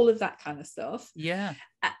for, all of that kind of stuff. Yeah.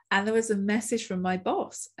 And there was a message from my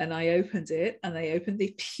boss, and I opened it, and they opened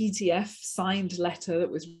the PDF signed letter that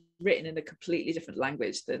was written in a completely different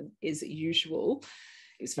language than is usual.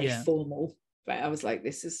 It was very formal, but I was like,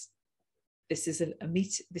 this is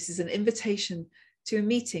an invitation to a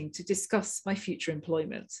meeting to discuss my future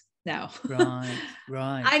employment. Now, right.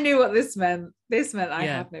 I knew what this meant. This meant I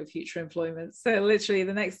had no future employment. So literally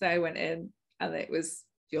the next day I went in, and it was,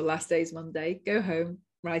 your last day's Monday. Go home,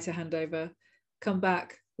 write a handover, come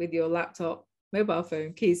back with your laptop, mobile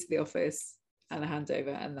phone, keys to the office, and a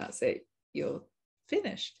handover, and that's it. You're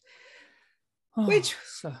finished. Which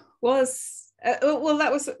was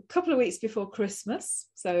that was a couple of weeks before Christmas.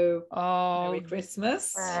 So Merry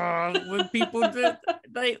Christmas. When people do,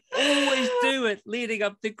 they always do it leading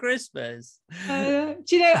up to Christmas. Do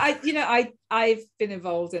you know, I've been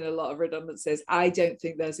involved in a lot of redundancies. I don't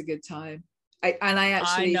think there's a good time. I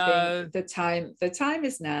actually think the time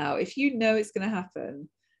is now. If you know it's going to happen,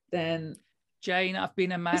 then Jane, I've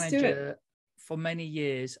been a manager for many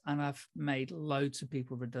years, and I've made loads of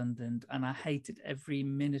people redundant, and I hated every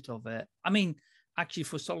minute of it. I mean, actually,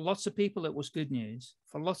 for lots of people, it was good news.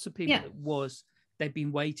 For lots of people, they've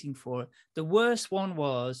been waiting for it. The worst one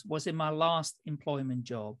was in my last employment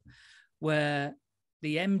job, where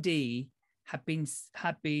the MD had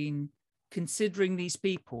been considering these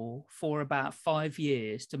people for about 5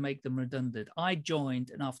 years to make them redundant. I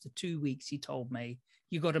joined, and after 2 weeks, he told me,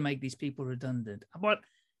 you got to make these people redundant. I'm like,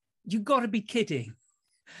 you got to be kidding.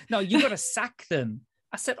 No, you got to sack them.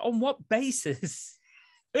 I said, on what basis?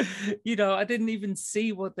 I didn't even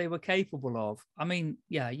see what they were capable of. I mean,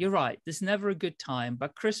 yeah, you're right. There's never a good time,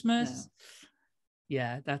 but Christmas,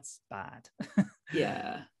 that's bad.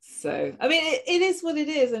 Yeah. So, I mean, it is what it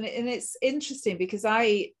is. And it's interesting because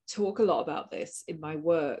I talk a lot about this in my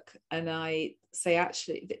work. And I say,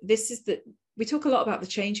 actually, we talk a lot about the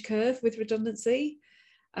change curve with redundancy.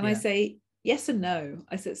 And I say, yes and no.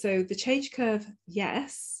 I said, so the change curve,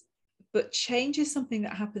 yes, but change is something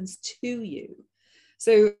that happens to you.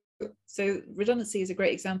 So redundancy is a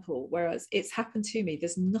great example, whereas it's happened to me.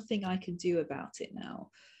 There's nothing I can do about it now.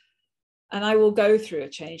 And I will go through a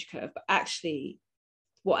change curve, but actually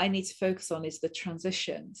what I need to focus on is the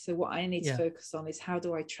transition. So what I need to focus on is, how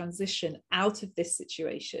do I transition out of this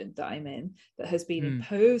situation that I'm in, that has been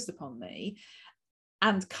imposed upon me,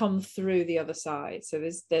 and come through the other side. So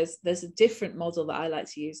there's a different model that I like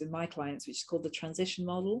to use in my clients, which is called the transition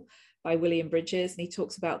model by William Bridges. And he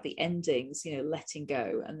talks about the endings, letting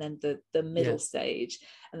go, and then the middle stage,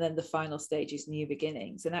 and then the final stage is new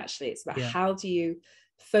beginnings. And actually it's about how do you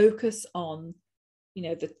focus on,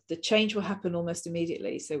 the change will happen almost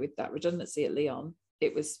immediately. So with that redundancy at Leon,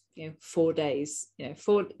 it was 4 days,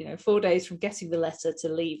 4 days from getting the letter to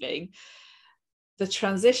leaving. The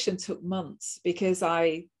transition took months because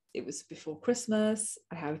it was before Christmas.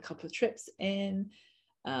 I had a couple of trips in.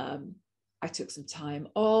 I took some time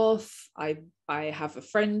off. I have a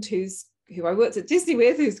friend who I worked at Disney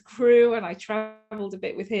with, who's crew, and I traveled a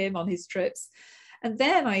bit with him on his trips. And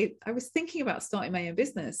then I was thinking about starting my own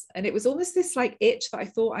business, and it was almost this like itch that I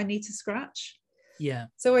thought I need to scratch. Yeah.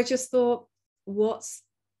 So I just thought, what's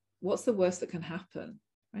the worst that can happen?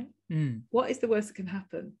 Right? What is the worst that can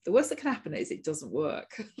happen? The worst that can happen is it doesn't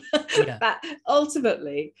work. That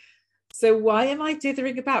ultimately. So why am I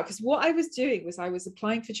dithering about? Because what I was doing was I was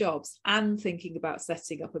applying for jobs and thinking about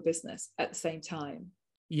setting up a business at the same time.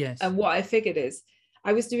 Yes. And what I figured is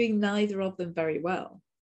I was doing neither of them very well,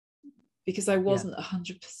 because I wasn't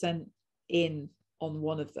 100% in on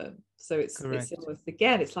one of them. So it's almost,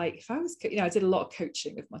 again, it's like, if I was, I did a lot of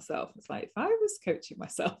coaching with myself. It's like, if I was coaching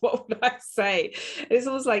myself, what would I say? And it's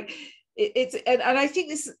almost like, and I think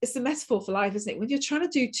this is a metaphor for life, isn't it? When you're trying to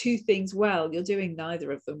do two things well, you're doing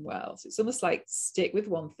neither of them well. So it's almost like stick with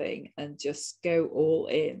one thing and just go all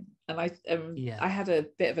in. And I had a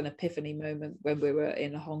bit of an epiphany moment when we were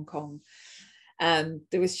in Hong Kong, and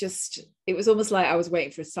it was almost like I was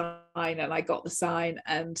waiting for a sign, and I got the sign,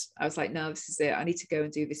 and I was like, no, this is it. I need to go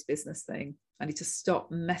and do this business thing. I need to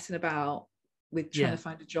stop messing about with trying to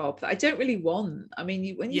find a job that I don't really want. I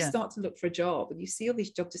mean, when you start to look for a job and you see all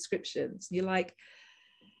these job descriptions, and you're like,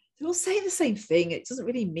 they're all saying the same thing. It doesn't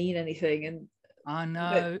really mean anything. And I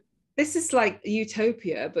know this is like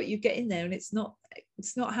utopia, but you get in there and it's not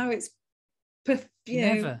how it's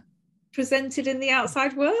presented in the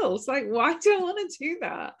outside world. It's like, why do I want to do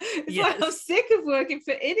that? It's like, I'm sick of working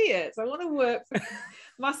for idiots. I want to work for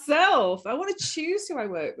myself. I want to choose who I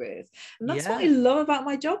work with. And that's what I love about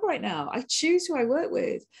my job right now. I choose who I work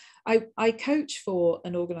with. I coach for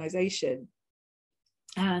an organization,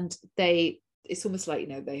 and it's almost like,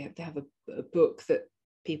 they have a book that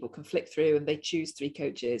people can flick through, and they choose 3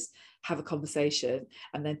 coaches, have a conversation,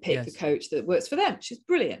 and then pick a coach that works for them, which is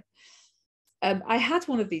brilliant. I had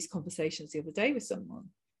one of these conversations the other day with someone,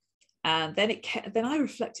 and then I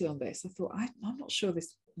reflected on this. I thought, I'm not sure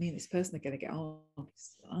me and this person are going to get on.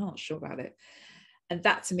 I'm not sure about it. And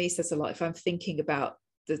that to me says a lot. If I'm thinking about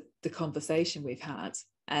the conversation we've had,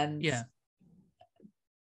 and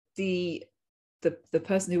the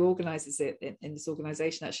person who organizes it in this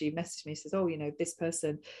organization actually messaged me, says, oh, this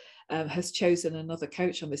person has chosen another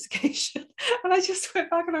coach on this occasion. And I just went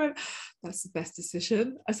back and I went, that's the best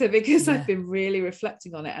decision. I said, because I've been really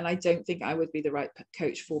reflecting on it, and I don't think I would be the right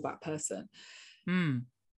coach for that person.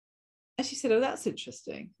 And she said, oh, that's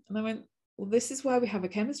interesting. And I went, well, this is why we have a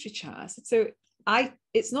chemistry chat. I said, so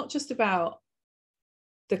it's not just about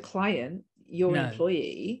the client, your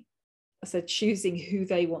employee. I said, choosing who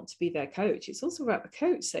they want to be their coach. It's also about the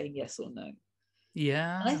coach saying yes or no.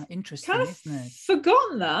 Yeah, interesting, kind of isn't it?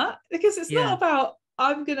 Forgotten that, because it's not about,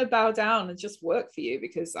 I'm going to bow down and just work for you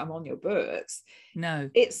because I'm on your books. No.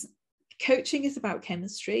 It's coaching is about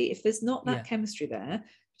chemistry. If there's not that chemistry there,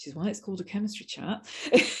 which is why it's called a chemistry chat,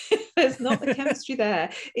 if there's not the chemistry there,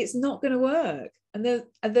 it's not going to work. And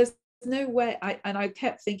there's no way. I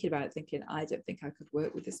kept thinking about it, thinking, I don't think I could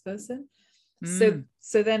work with this person. So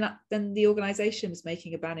then the organization was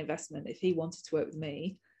making a bad investment if he wanted to work with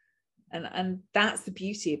me. And that's the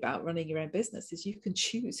beauty about running your own business, is you can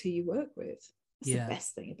choose who you work with. That's the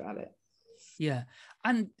best thing about it. Yeah.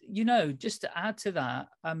 And, just to add to that,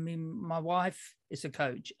 I mean, my wife is a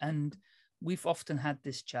coach, and we've often had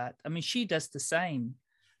this chat. I mean, she does the same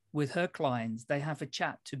with her clients. They have a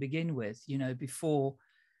chat to begin with, before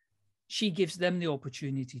she gives them the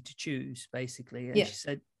opportunity to choose, basically. And she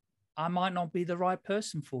said, I might not be the right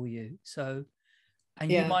person for you. So, and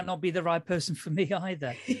you might not be the right person for me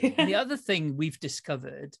either. And the other thing we've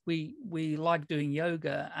discovered, we like doing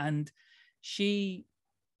yoga, and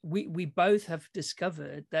we both have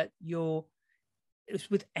discovered that it's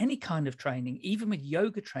with any kind of training, even with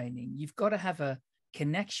yoga training, you've got to have a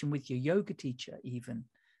connection with your yoga teacher even,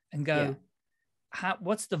 and go,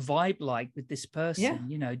 what's the vibe like with this person?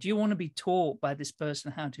 Do you want to be taught by this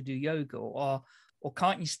person how to do yoga, or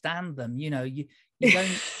can't you stand them? You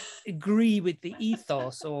don't agree with the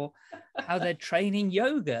ethos or how they're training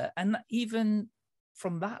yoga. And even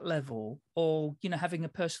from that level, or, having a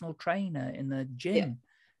personal trainer in the gym,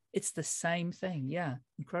 it's the same thing. Yeah.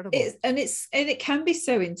 Incredible. It can be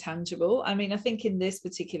so intangible. I mean, I think in this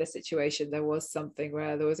particular situation, there was something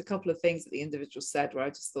where there was a couple of things that the individual said where I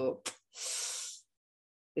just thought,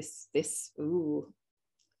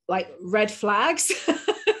 like red flags.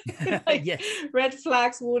 Red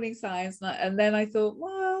flags, warning signs. And then I thought,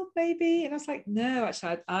 well, maybe. And I was like, no,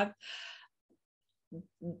 actually,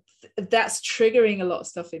 that's triggering a lot of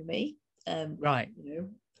stuff in me. Right.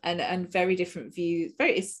 And very different views.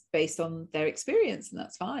 It's based on their experience, and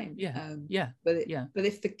that's fine. But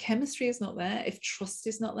if the chemistry is not there, if trust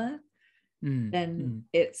is not there, then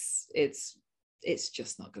it's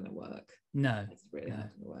just not going to work. No, it's really not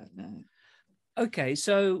going to work. No. Okay,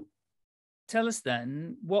 so tell us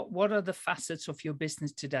then, what are the facets of your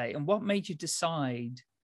business today, and what made you decide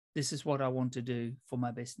this is what I want to do for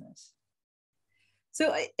my business?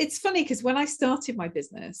 So it's funny, because when I started my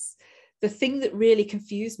business, the thing that really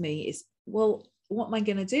confused me is, well, what am I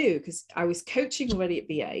going to do? Because I was coaching already at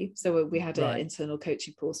BA. So we had an internal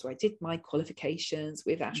coaching course where I did my qualifications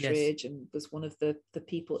with Ashridge and was one of the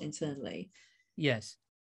people internally. Yes.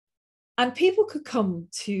 And people could come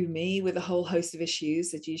to me with a whole host of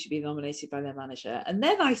issues that usually be nominated by their manager. And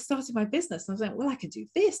then I started my business, and I was like, well, I can do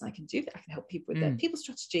this, and I can do that. I can help people with their people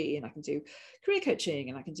strategy, and I can do career coaching,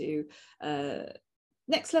 and I can do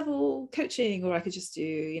next level coaching, or I could just do,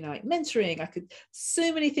 you know, like mentoring. I could,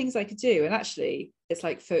 so many things I could do. And actually it's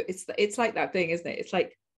like, it's like that thing, isn't it? It's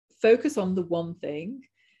like focus on the one thing.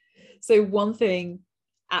 So one thing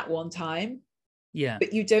at one time,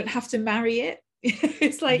 but you don't have to marry it.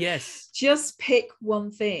 It's like, just pick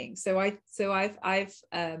one thing. So I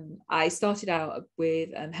started out with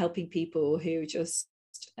helping people who just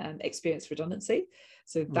experienced redundancy.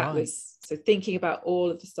 So that was, so thinking about all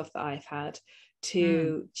of the stuff that I've had,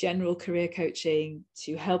 to general career coaching,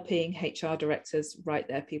 to helping HR directors write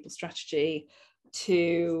their people strategy,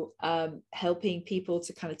 to helping people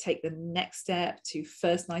to kind of take the next step, to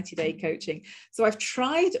first 90-day coaching. So I've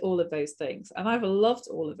tried all of those things, and I've loved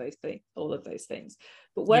all of those things.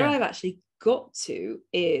 But where I've actually got to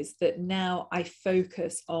is that now I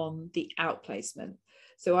focus on the outplacement.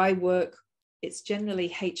 So I work, it's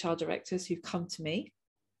generally HR directors who come to me,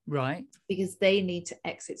 right, because they need to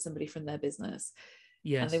exit somebody from their business,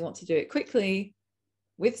 and they want to do it quickly,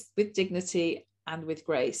 with dignity and with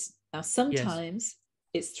grace. Now sometimes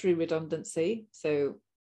it's through redundancy, so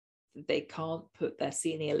they can't put their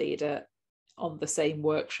senior leader on the same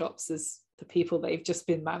workshops as the people they've just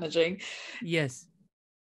been managing. Do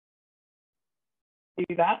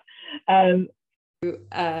that,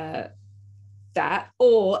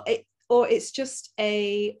 or it's just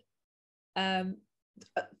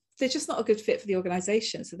they're just not a good fit for the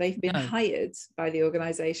organization. So they've been hired by the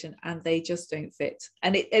organization and they just don't fit.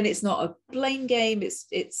 And it's not a blame game.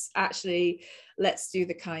 It's actually, let's do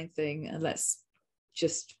the kind thing and let's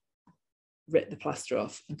just rip the plaster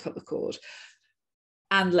off and cut the cord.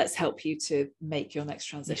 And let's help you to make your next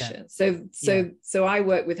transition. So I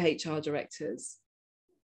work with HR directors,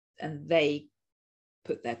 and they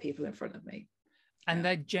put their people in front of me. And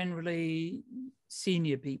they're generally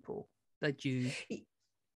senior people that you...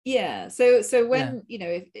 So when you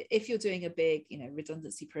know, if you're doing a big, you know,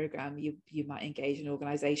 redundancy program, you might engage an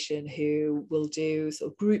organization who will do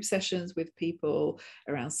sort of group sessions with people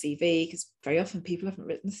around CV, because very often people haven't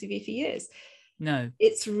written the CV for years.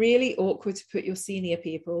 It's really awkward to put your senior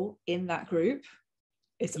people in that group.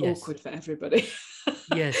 It's awkward for everybody.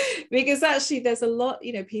 Because actually there's a lot,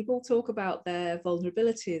 you know, people talk about their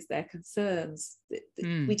vulnerabilities, their concerns.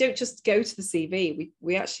 We don't just go to the CV.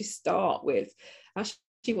 We actually start with, actually,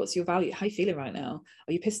 what's your value? How are you feeling right now?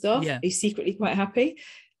 Are you pissed off? Are you secretly quite happy?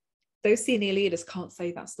 Those senior leaders can't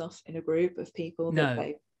say that stuff in a group of people that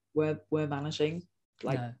they were managing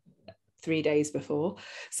 3 days before.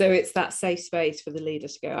 So it's that safe space for the leader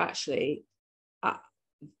to go, actually,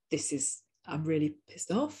 I'm really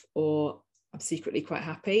pissed off, or I'm secretly quite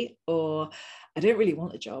happy, or I don't really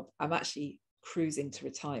want a job. I'm actually cruising to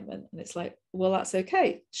retirement. And it's like, well, that's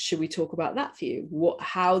okay. Should we talk about that for you?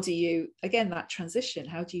 How do you, again, that transition,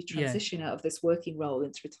 how do you transition out of this working role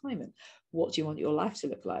into retirement? What do you want your life to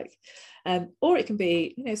look like? Or it can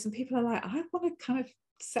be, you know, some people are like, I want to kind of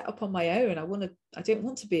set up on my own. I don't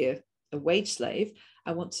want to be a wage slave.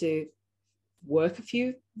 I want to work a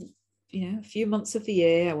few months of the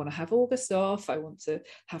year. I want to have August off. I want to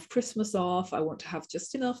have Christmas off. I want to have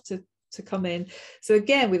just enough to come in. So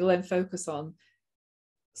again, we'll then focus on,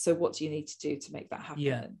 so what do you need to do to make that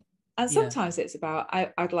happen? And sometimes it's about,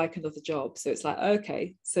 I'd like another job. So it's like,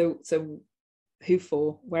 okay, so who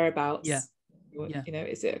for, whereabouts? You know,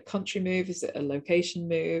 is it a country move? Is it a location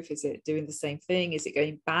move? Is it doing the same thing? Is it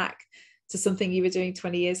going back to something you were doing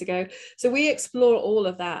 20 years ago? So we explore all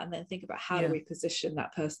of that and then think about how do we position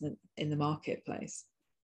that person in the marketplace.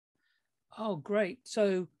 Oh, great.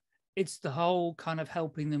 So it's the whole kind of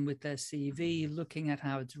helping them with their CV, looking at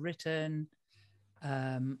how it's written,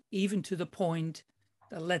 even to the point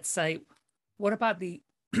that, let's say, what about the,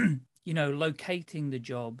 you know, locating the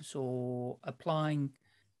jobs or applying?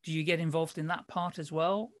 Do you get involved in that part as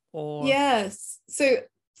well? Or yes, so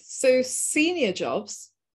senior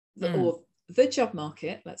jobs, or the job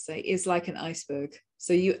market, let's say, is like an iceberg.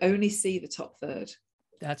 So you only see the top third.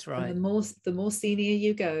 That's right. And the more senior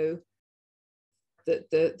you go,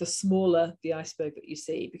 the smaller the iceberg that you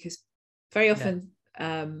see, because very often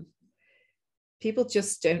people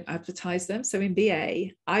just don't advertise them. So in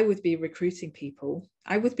BA, I would be recruiting people.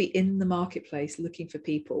 I would be in the marketplace looking for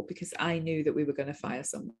people because I knew that we were going to fire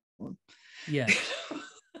someone.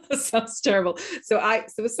 That sounds terrible. So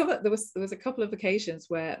there was a couple of occasions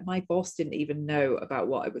where my boss didn't even know about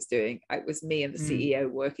what I was doing. It was me and the CEO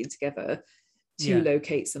working together to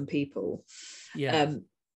locate some people.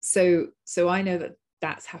 So I know that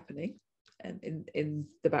that's happening in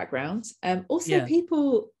the background. Also,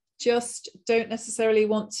 people just don't necessarily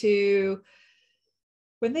want to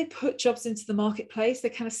when they put jobs into the marketplace, they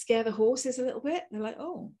kind of scare the horses a little bit. They're like,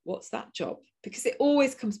 oh, what's that job? Because it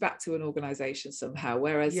always comes back to an organization somehow.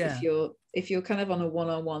 Whereas if you're kind of on a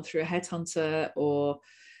one-on-one through a headhunter or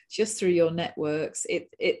just through your networks,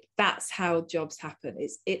 that's how jobs happen.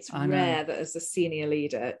 It's rare that as a senior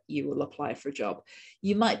leader, you will apply for a job.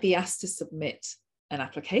 You might be asked to submit an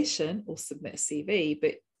application or submit a CV,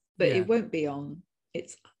 but it won't be on.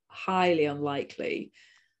 It's highly unlikely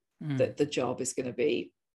that the job is going to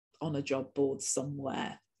be on a job board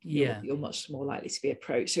somewhere. You're much more likely to be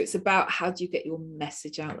approached. So it's about, how do you get your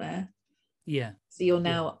message out there? So you're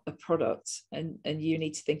now a product, and you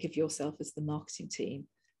need to think of yourself as the marketing team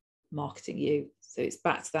marketing you. So it's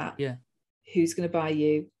back to that. Who's going to buy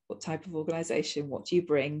you? What type of organization? What do you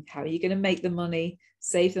bring? How are you going to make the money,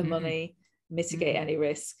 save the money, mitigate any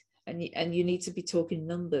risk? And you need to be talking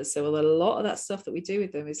numbers. So a lot of that stuff that we do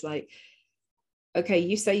with them is like, okay,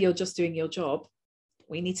 you say you're just doing your job.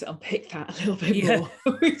 We need to unpick that a little bit more.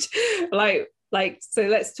 Which, so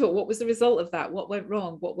let's talk. What was the result of that? What went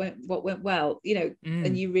wrong? What went well?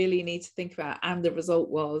 And you really need to think about. And the result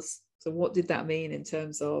was. So what did that mean in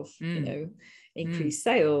terms of increased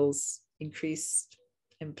sales, increased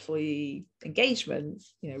employee engagement,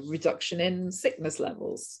 reduction in sickness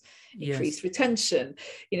levels, increased retention?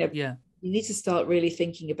 You need to start really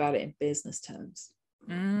thinking about it in business terms.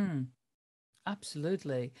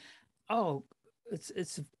 Absolutely. Oh,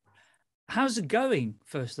 it's how's it going,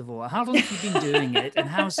 first of all? How long have you been doing it, and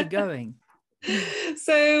how's it going?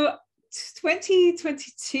 So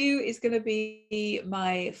 2022 is going to be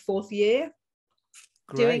my 4th year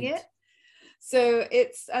doing it. So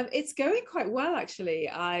it's going quite well, actually.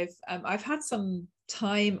 I've had some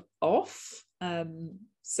time off.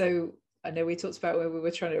 So I know we talked about when we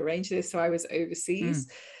were trying to arrange this. So I was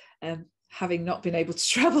overseas. Having not been able to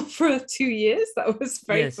travel for 2 years, that was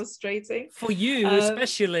very frustrating for you,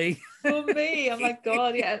 especially. For me, oh my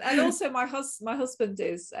god, and also my husband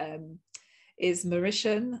is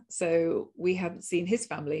Mauritian, so we haven't seen his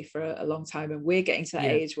family for a long time, and we're getting to that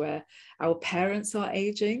age where our parents are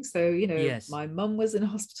aging. So my mum was in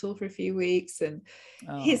hospital for a few weeks, and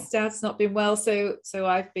his dad's not been well. So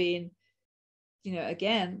I've been,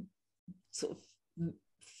 again, sort of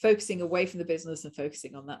focusing away from the business and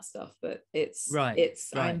focusing on that stuff. But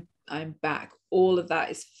I'm back. All of that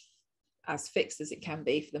is as fixed as it can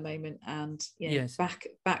be for the moment, and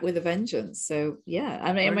back with a vengeance. So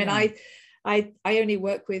I only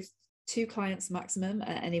work with 2 clients maximum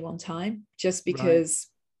at any one time, just because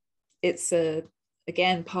it's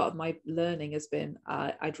again, part of my learning has been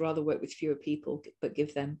I'd rather work with fewer people but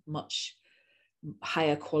give them much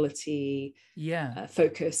higher quality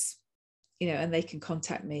focus. And they can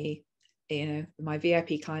contact me, my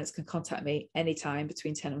VIP clients can contact me anytime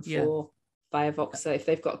between 10 and 4 via Voxer. If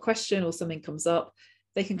they've got a question or something comes up,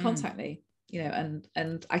 they can contact me,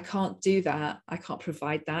 and I can't do that. I can't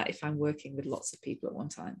provide that if I'm working with lots of people at one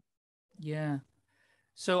time.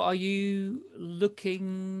 So are you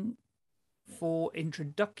looking for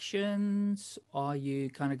introductions? Are you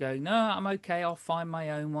kind of going, no, I'm okay, I'll find my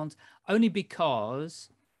own ones? Only because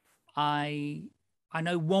I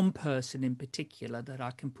know one person in particular that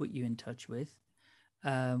I can put you in touch with.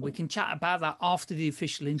 We can chat about that after the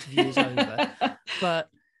official interview is over. But,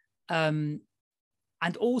 and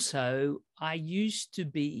also I used to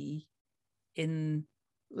be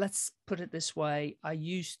let's put it this way, I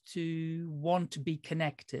used to want to be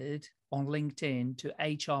connected on LinkedIn to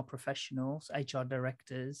HR professionals, HR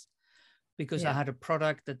directors, because I had a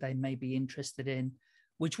product that they may be interested in,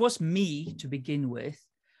 which was me to begin with.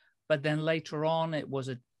 But then later on, it was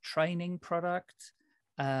a training product.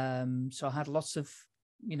 So I had lots of,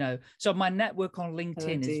 so my network on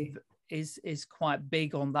LinkedIn is quite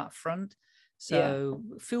big on that front. So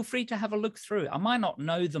feel free to have a look through. I might not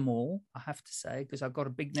know them all, I have to say, because I've got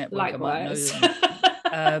a big network. Likewise. I might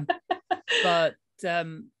know them. But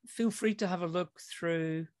feel free to have a look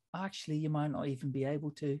through. Actually, you might not even be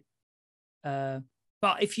able to.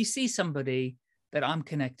 But if you see somebody that I'm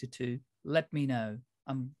connected to, let me know.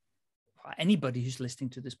 Anybody who's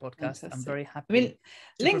listening to this podcast, I'm very happy. I mean,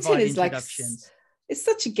 LinkedIn is it's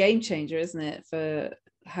such a game changer, isn't it, for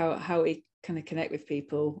how we kind of connect with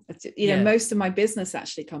people. Most of my business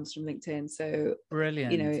actually comes from LinkedIn. So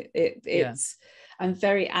brilliant. It's I'm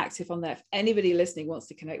very active on there. If anybody listening wants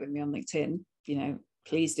to connect with me on LinkedIn,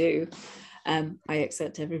 please do. I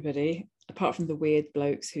accept everybody, apart from the weird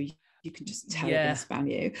blokes who you can just tell are going to spam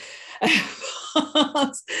you.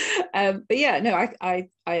 But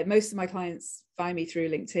I most of my clients find me through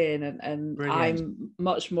LinkedIn, and I'm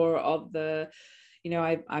much more of the,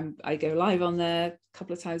 I go live on there a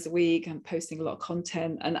couple of times a week. I'm posting a lot of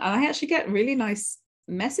content, and I actually get really nice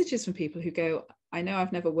messages from people who go, I know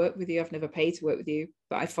I've never worked with you, I've never paid to work with you,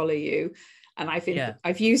 but I follow you, and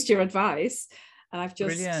I've used your advice, and I've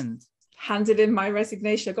just Brilliant. handed in my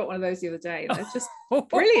resignation. I got one of those the other day, and it's just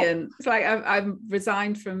brilliant. It's like I'm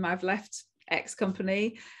resigned from, I've left X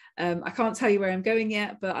company. I can't tell you where I'm going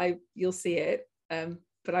yet, but you'll see it.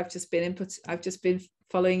 But I've just been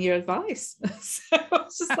following your advice. So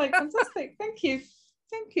it's just like, fantastic. Thank you.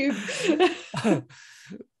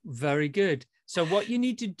 Very good. So what you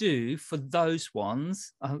need to do for those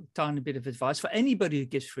ones, a tiny bit of advice for anybody who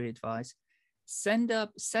gives free advice,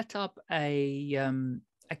 set up a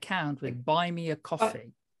account with Buy Me a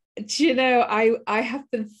Coffee. Do you know, I have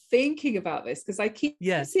been thinking about this because I keep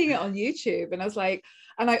seeing it on YouTube, and I was like,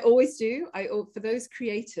 and I always do. For those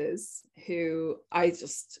creators who I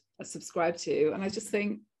just subscribe to, and I just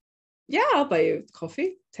think, yeah, I'll buy you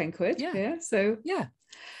coffee, 10 quid. Yeah. So yeah,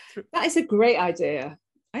 that is a great idea.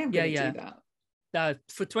 I am going to do that.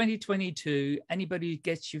 For 2022, anybody who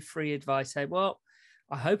gets you free advice, say, well,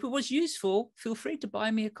 I hope it was useful. Feel free to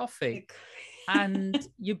buy me a coffee. And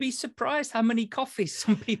you'd be surprised how many coffees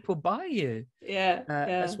some people buy you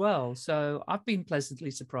as well. So I've been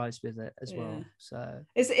pleasantly surprised with it as well. So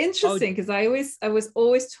it's interesting because I was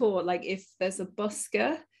always taught, like, if there's a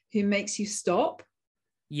busker who makes you stop,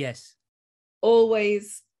 yes,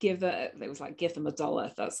 always give them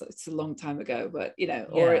 $1. It's a long time ago, but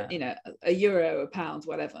or €1, £1,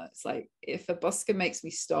 whatever. It's like, if a busker makes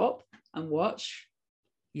me stop and watch,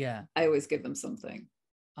 I always give them something.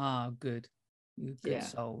 Good. Good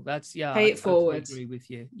soul. That's pay I it forward. Agree with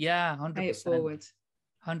you. 100%. Pay it forward.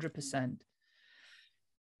 100%.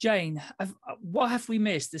 Jane, what have we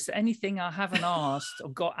missed? Is there anything I haven't asked or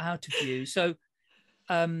got out of you? So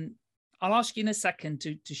I'll ask you in a second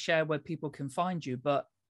to share where people can find you, but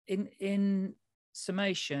in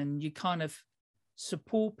summation, you kind of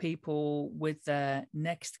support people with their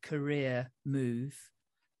next career move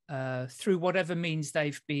through whatever means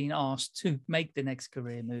they've been asked to make the next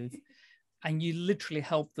career move. And you literally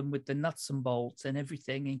help them with the nuts and bolts and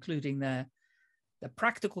everything, including the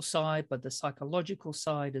practical side, but the psychological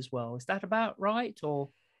side as well. Is that about right? Or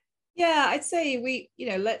I'd say we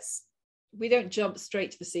don't jump straight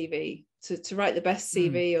to the CV. To write the best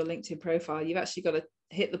CV or LinkedIn profile, you've actually got to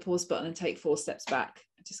hit the pause button and take 4 steps back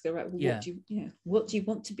and just go, right, well, what do you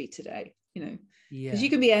want to be today? Because you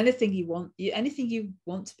can be anything you want. Anything you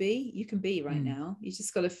want to be, you can be right now. You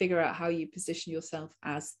just got to figure out how you position yourself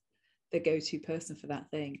as the go-to person for that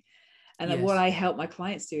thing. And then what I help my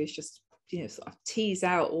clients do is just sort of tease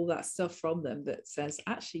out all that stuff from them that says,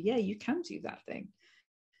 actually, you can do that thing.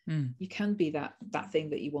 You can be that thing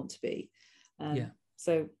that you want to be.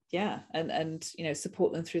 So and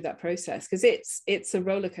support them through that process, because it's a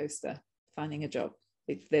roller coaster finding a job.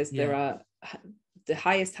 There are the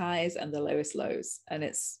highest highs and the lowest lows, and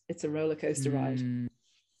it's a roller coaster ride.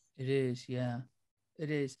 It is.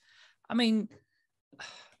 It is. I mean,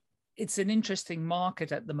 it's an interesting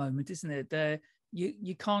market at the moment, isn't it?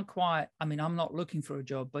 You can't quite, I mean, I'm not looking for a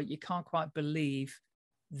job, but you can't quite believe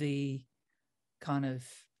the kind of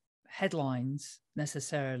headlines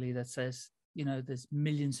necessarily that says, there's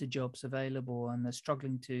millions of jobs available and they're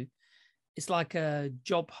struggling to, it's like a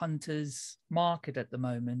job hunters market at the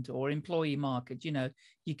moment, or employee market.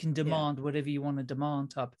 You can demand whatever you want to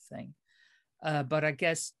demand type of thing. But I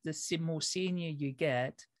guess the more senior you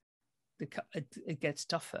get, it gets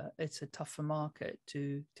tougher. It's a tougher market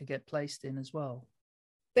to get placed in as well.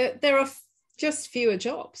 There are just fewer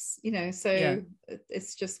jobs, so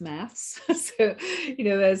it's just maths. So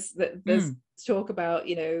there's talk about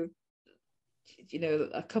a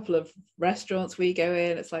couple of restaurants we go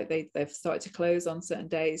in, it's like they've started to close on certain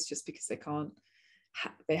days just because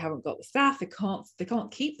they haven't got the staff. They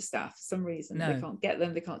can't keep the staff for some reason. They can't get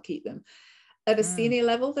them, they can't keep them. At a senior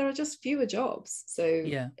level, there are just fewer jobs. So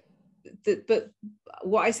but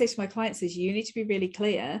what I say to my clients is, you need to be really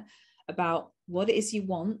clear about what it is you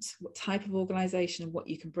want, what type of organization, and what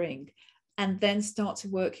you can bring, and then start to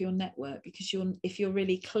work your network. Because if you're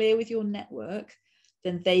really clear with your network,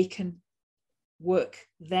 then they can work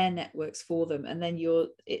their networks for them, and then your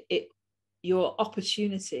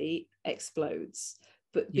opportunity explodes.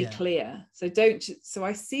 But be clear. So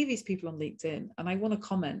I see these people on LinkedIn and I want to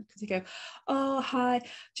comment, because they go, oh, hi,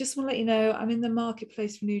 just want to let you know I'm in the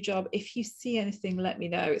marketplace for a new job. If you see anything, let me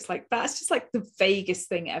know. It's like, that's just like the vaguest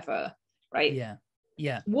thing ever, right?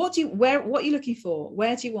 What are you looking for?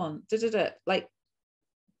 Where do you want? Like,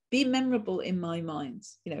 be memorable in my mind,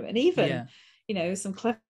 and even some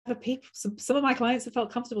clever people, some of my clients have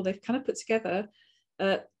felt comfortable. They've kind of put together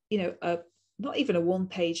not even a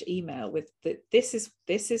 1-page email with this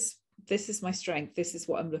is this is my strength, this is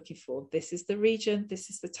what I'm looking for, this is the region, this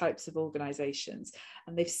is the types of organizations,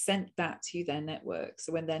 and they've sent that to their network.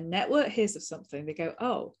 So when their network hears of something, they go,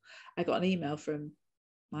 oh, I got an email from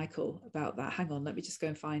Michael about that, hang on, let me just go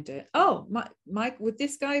and find it. Oh, Mike, would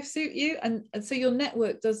this guy suit you? And so your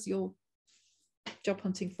network does your job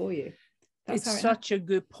hunting for you. That's it's such a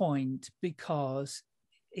good point, because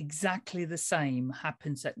exactly the same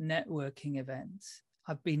happens at networking events.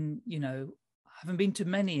 I've been, I haven't been to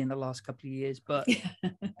many in the last couple of years, but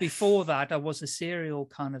before that, I was a serial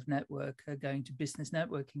kind of networker going to business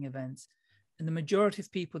networking events. And the majority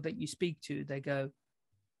of people that you speak to, they go,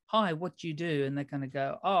 hi, what do you do? And they're going to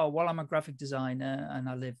go, oh, well, I'm a graphic designer and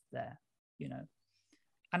I live there,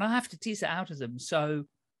 and I have to tease it out of them. So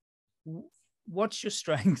what's your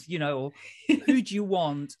strength, or who do you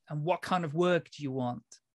want and what kind of work do you want?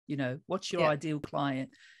 What's your ideal client?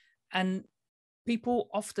 And people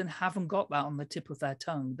often haven't got that on the tip of their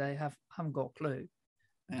tongue. They haven't got a clue,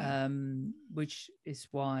 which is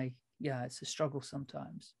why, it's a struggle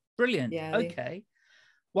sometimes. Brilliant. Yeah, okay.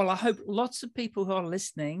 Well, I hope lots of people who are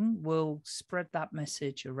listening will spread that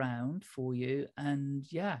message around for you, and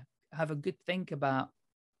have a good think about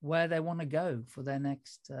where they want to go for their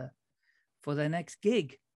next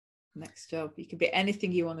gig, next job. You can be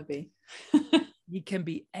anything you want to be. You can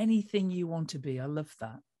be anything you want to be. I love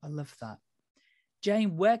that.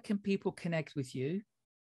 Jane, where can people connect with you?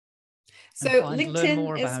 So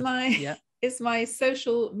LinkedIn is my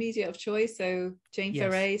social media of choice. So Jane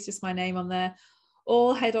Ferré is just my name on there.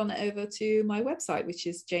 Or head on over to my website, which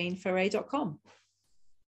is janeferré.com.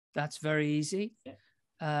 That's very easy.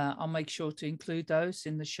 I'll make sure to include those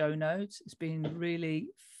in the show notes. It's been really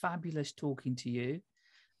fabulous talking to you.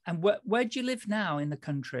 And where do you live now in the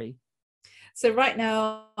country? So right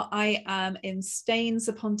now I am in Staines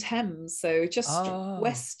upon Thames, so just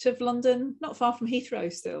west of London, not far from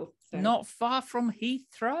Heathrow still. So. Not far from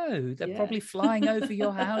Heathrow. They're probably flying over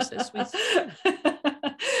your house as we speak.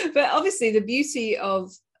 But obviously the beauty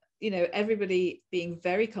of, everybody being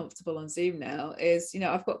very comfortable on Zoom now is,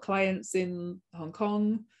 I've got clients in Hong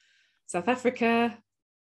Kong, South Africa,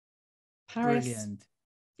 Paris.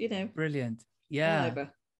 Brilliant. Brilliant. Yeah.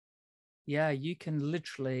 Yeah, you can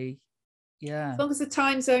literally, As long as the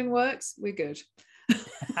time zone works, we're good.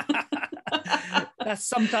 That's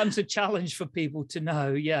sometimes a challenge for people to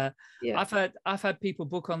know. Yeah. I've had people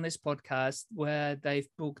book on this podcast where they've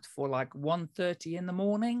booked for like 1:30 in the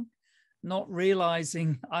morning, not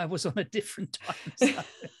realizing I was on a different time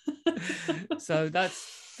zone. So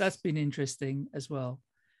that's been interesting as well.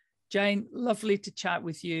 Jane, lovely to chat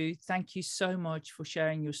with you. Thank you so much for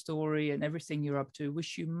sharing your story and everything you're up to.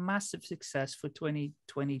 Wish you massive success for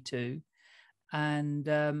 2022, and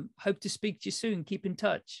hope to speak to you soon. Keep in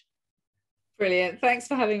touch. Brilliant. Thanks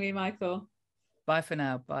for having me, Michael. Bye for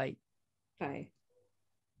now. Bye. Bye.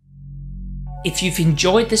 If you've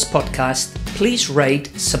enjoyed this podcast, please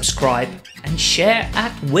rate, subscribe, and share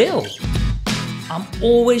at will. I'm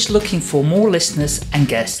always looking for more listeners and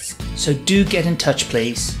guests, so do get in touch,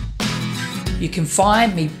 please. You can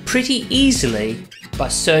find me pretty easily by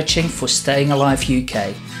searching for Staying Alive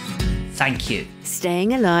UK. Thank you.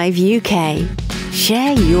 Staying Alive UK.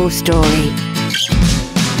 Share your story.